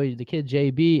Boys. Your boys, the kid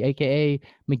JB, aka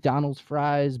McDonald's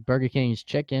fries, Burger King's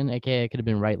chicken, aka could have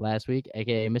been right last week,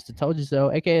 aka Mr. Told You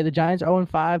So, aka the Giants are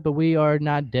 0-5, but we are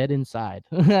not dead inside.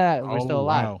 We're still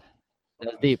alive. Wow.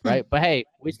 That's deep, right? But hey,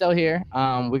 we still here.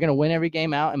 We're gonna win every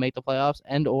game out and make the playoffs,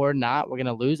 and or not. We're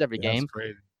gonna lose every game. That's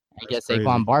crazy. And get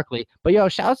Saquon Barkley. But yo,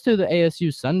 shouts to the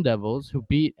ASU Sun Devils who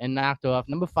beat and knocked off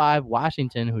number 5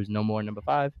 Washington, who's no more number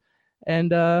 5.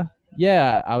 And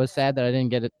yeah, I was sad that I didn't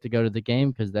get it to go to the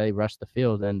game because they rushed the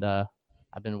field, and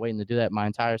I've been waiting to do that my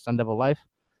entire Sun Devil life.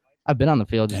 I've been on the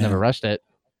field, just never rushed it.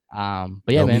 But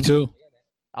yeah, man. Me too.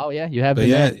 Oh yeah, you have. But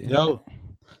yeah, yo,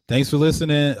 thanks for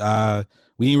listening.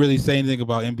 We didn't really say anything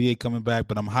about NBA coming back,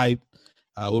 but I'm hyped.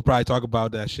 We'll probably talk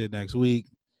about that shit next week.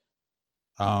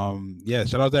 Yeah,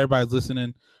 shout out to everybody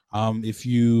listening. If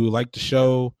you like the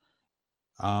show,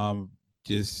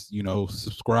 just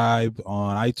subscribe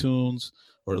on iTunes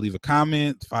or leave a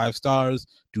comment, 5 stars.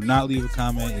 Do not leave a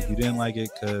comment if you didn't like it,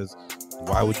 because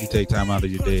why would you take time out of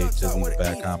your day to leave a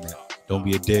bad comment? Don't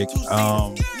be a dick.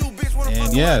 And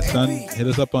yeah, son, hit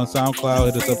us up on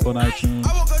SoundCloud, hit us up on iTunes.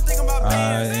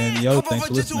 And yo, thanks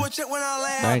for listening.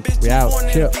 Thanks. We out.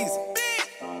 Chill.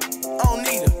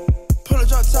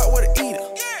 Top with an eater,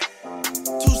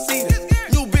 2-seater.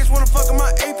 New bitch wanna fuck in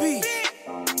my AP.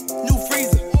 New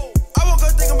freezer. I woke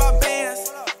up thinking about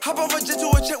bands. Hop over jet to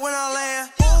a check when I land.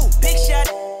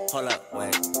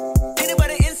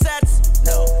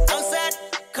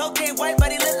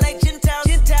 look like Gentiles.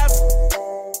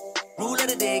 Rule of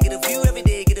the day, get a view every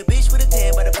day, get a bitch with a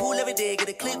tan by the pool every day, get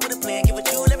a click with a plan, give a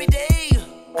jewel every day.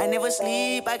 I never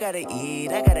sleep, I gotta eat,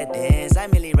 I gotta dance. I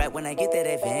merely rap when I get that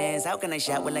advance. How can I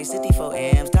shout with like 64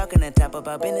 amps? Talking to top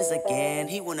about business again.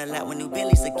 He want a lot with new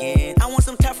Bentleys again. I want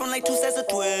some top from like two sets of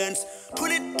twins.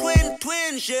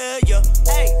 Twins, yeah.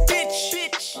 Hey,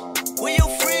 bitch, where your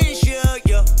friends, yeah.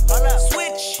 Hold up,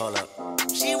 switch.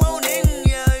 She won't in,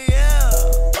 yeah.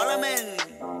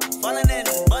 Falling in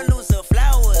bundles of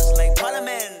flowers like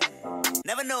Parliament.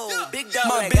 Never know, big dog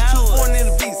My like bitch too ours. foreign in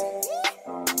the visa.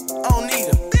 I don't need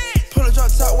her. Pull a drop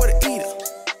top with an eater.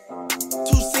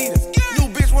 2-seater. New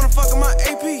bitch wanna fuck in my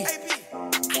AP.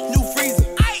 New freezer.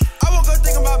 I woke up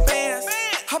thinking about bands.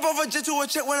 Hop off a jet to a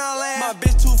check when I land. My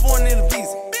bitch too foreign in the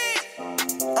visa.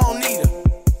 I don't need her.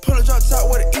 Pull a drop top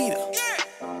with an eater.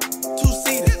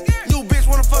 2-seater. New bitch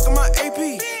wanna fuck in my AP.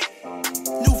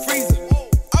 New freezer.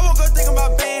 I woke up thinking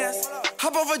about bands.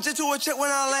 Hop off a jet to a check when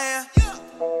I land.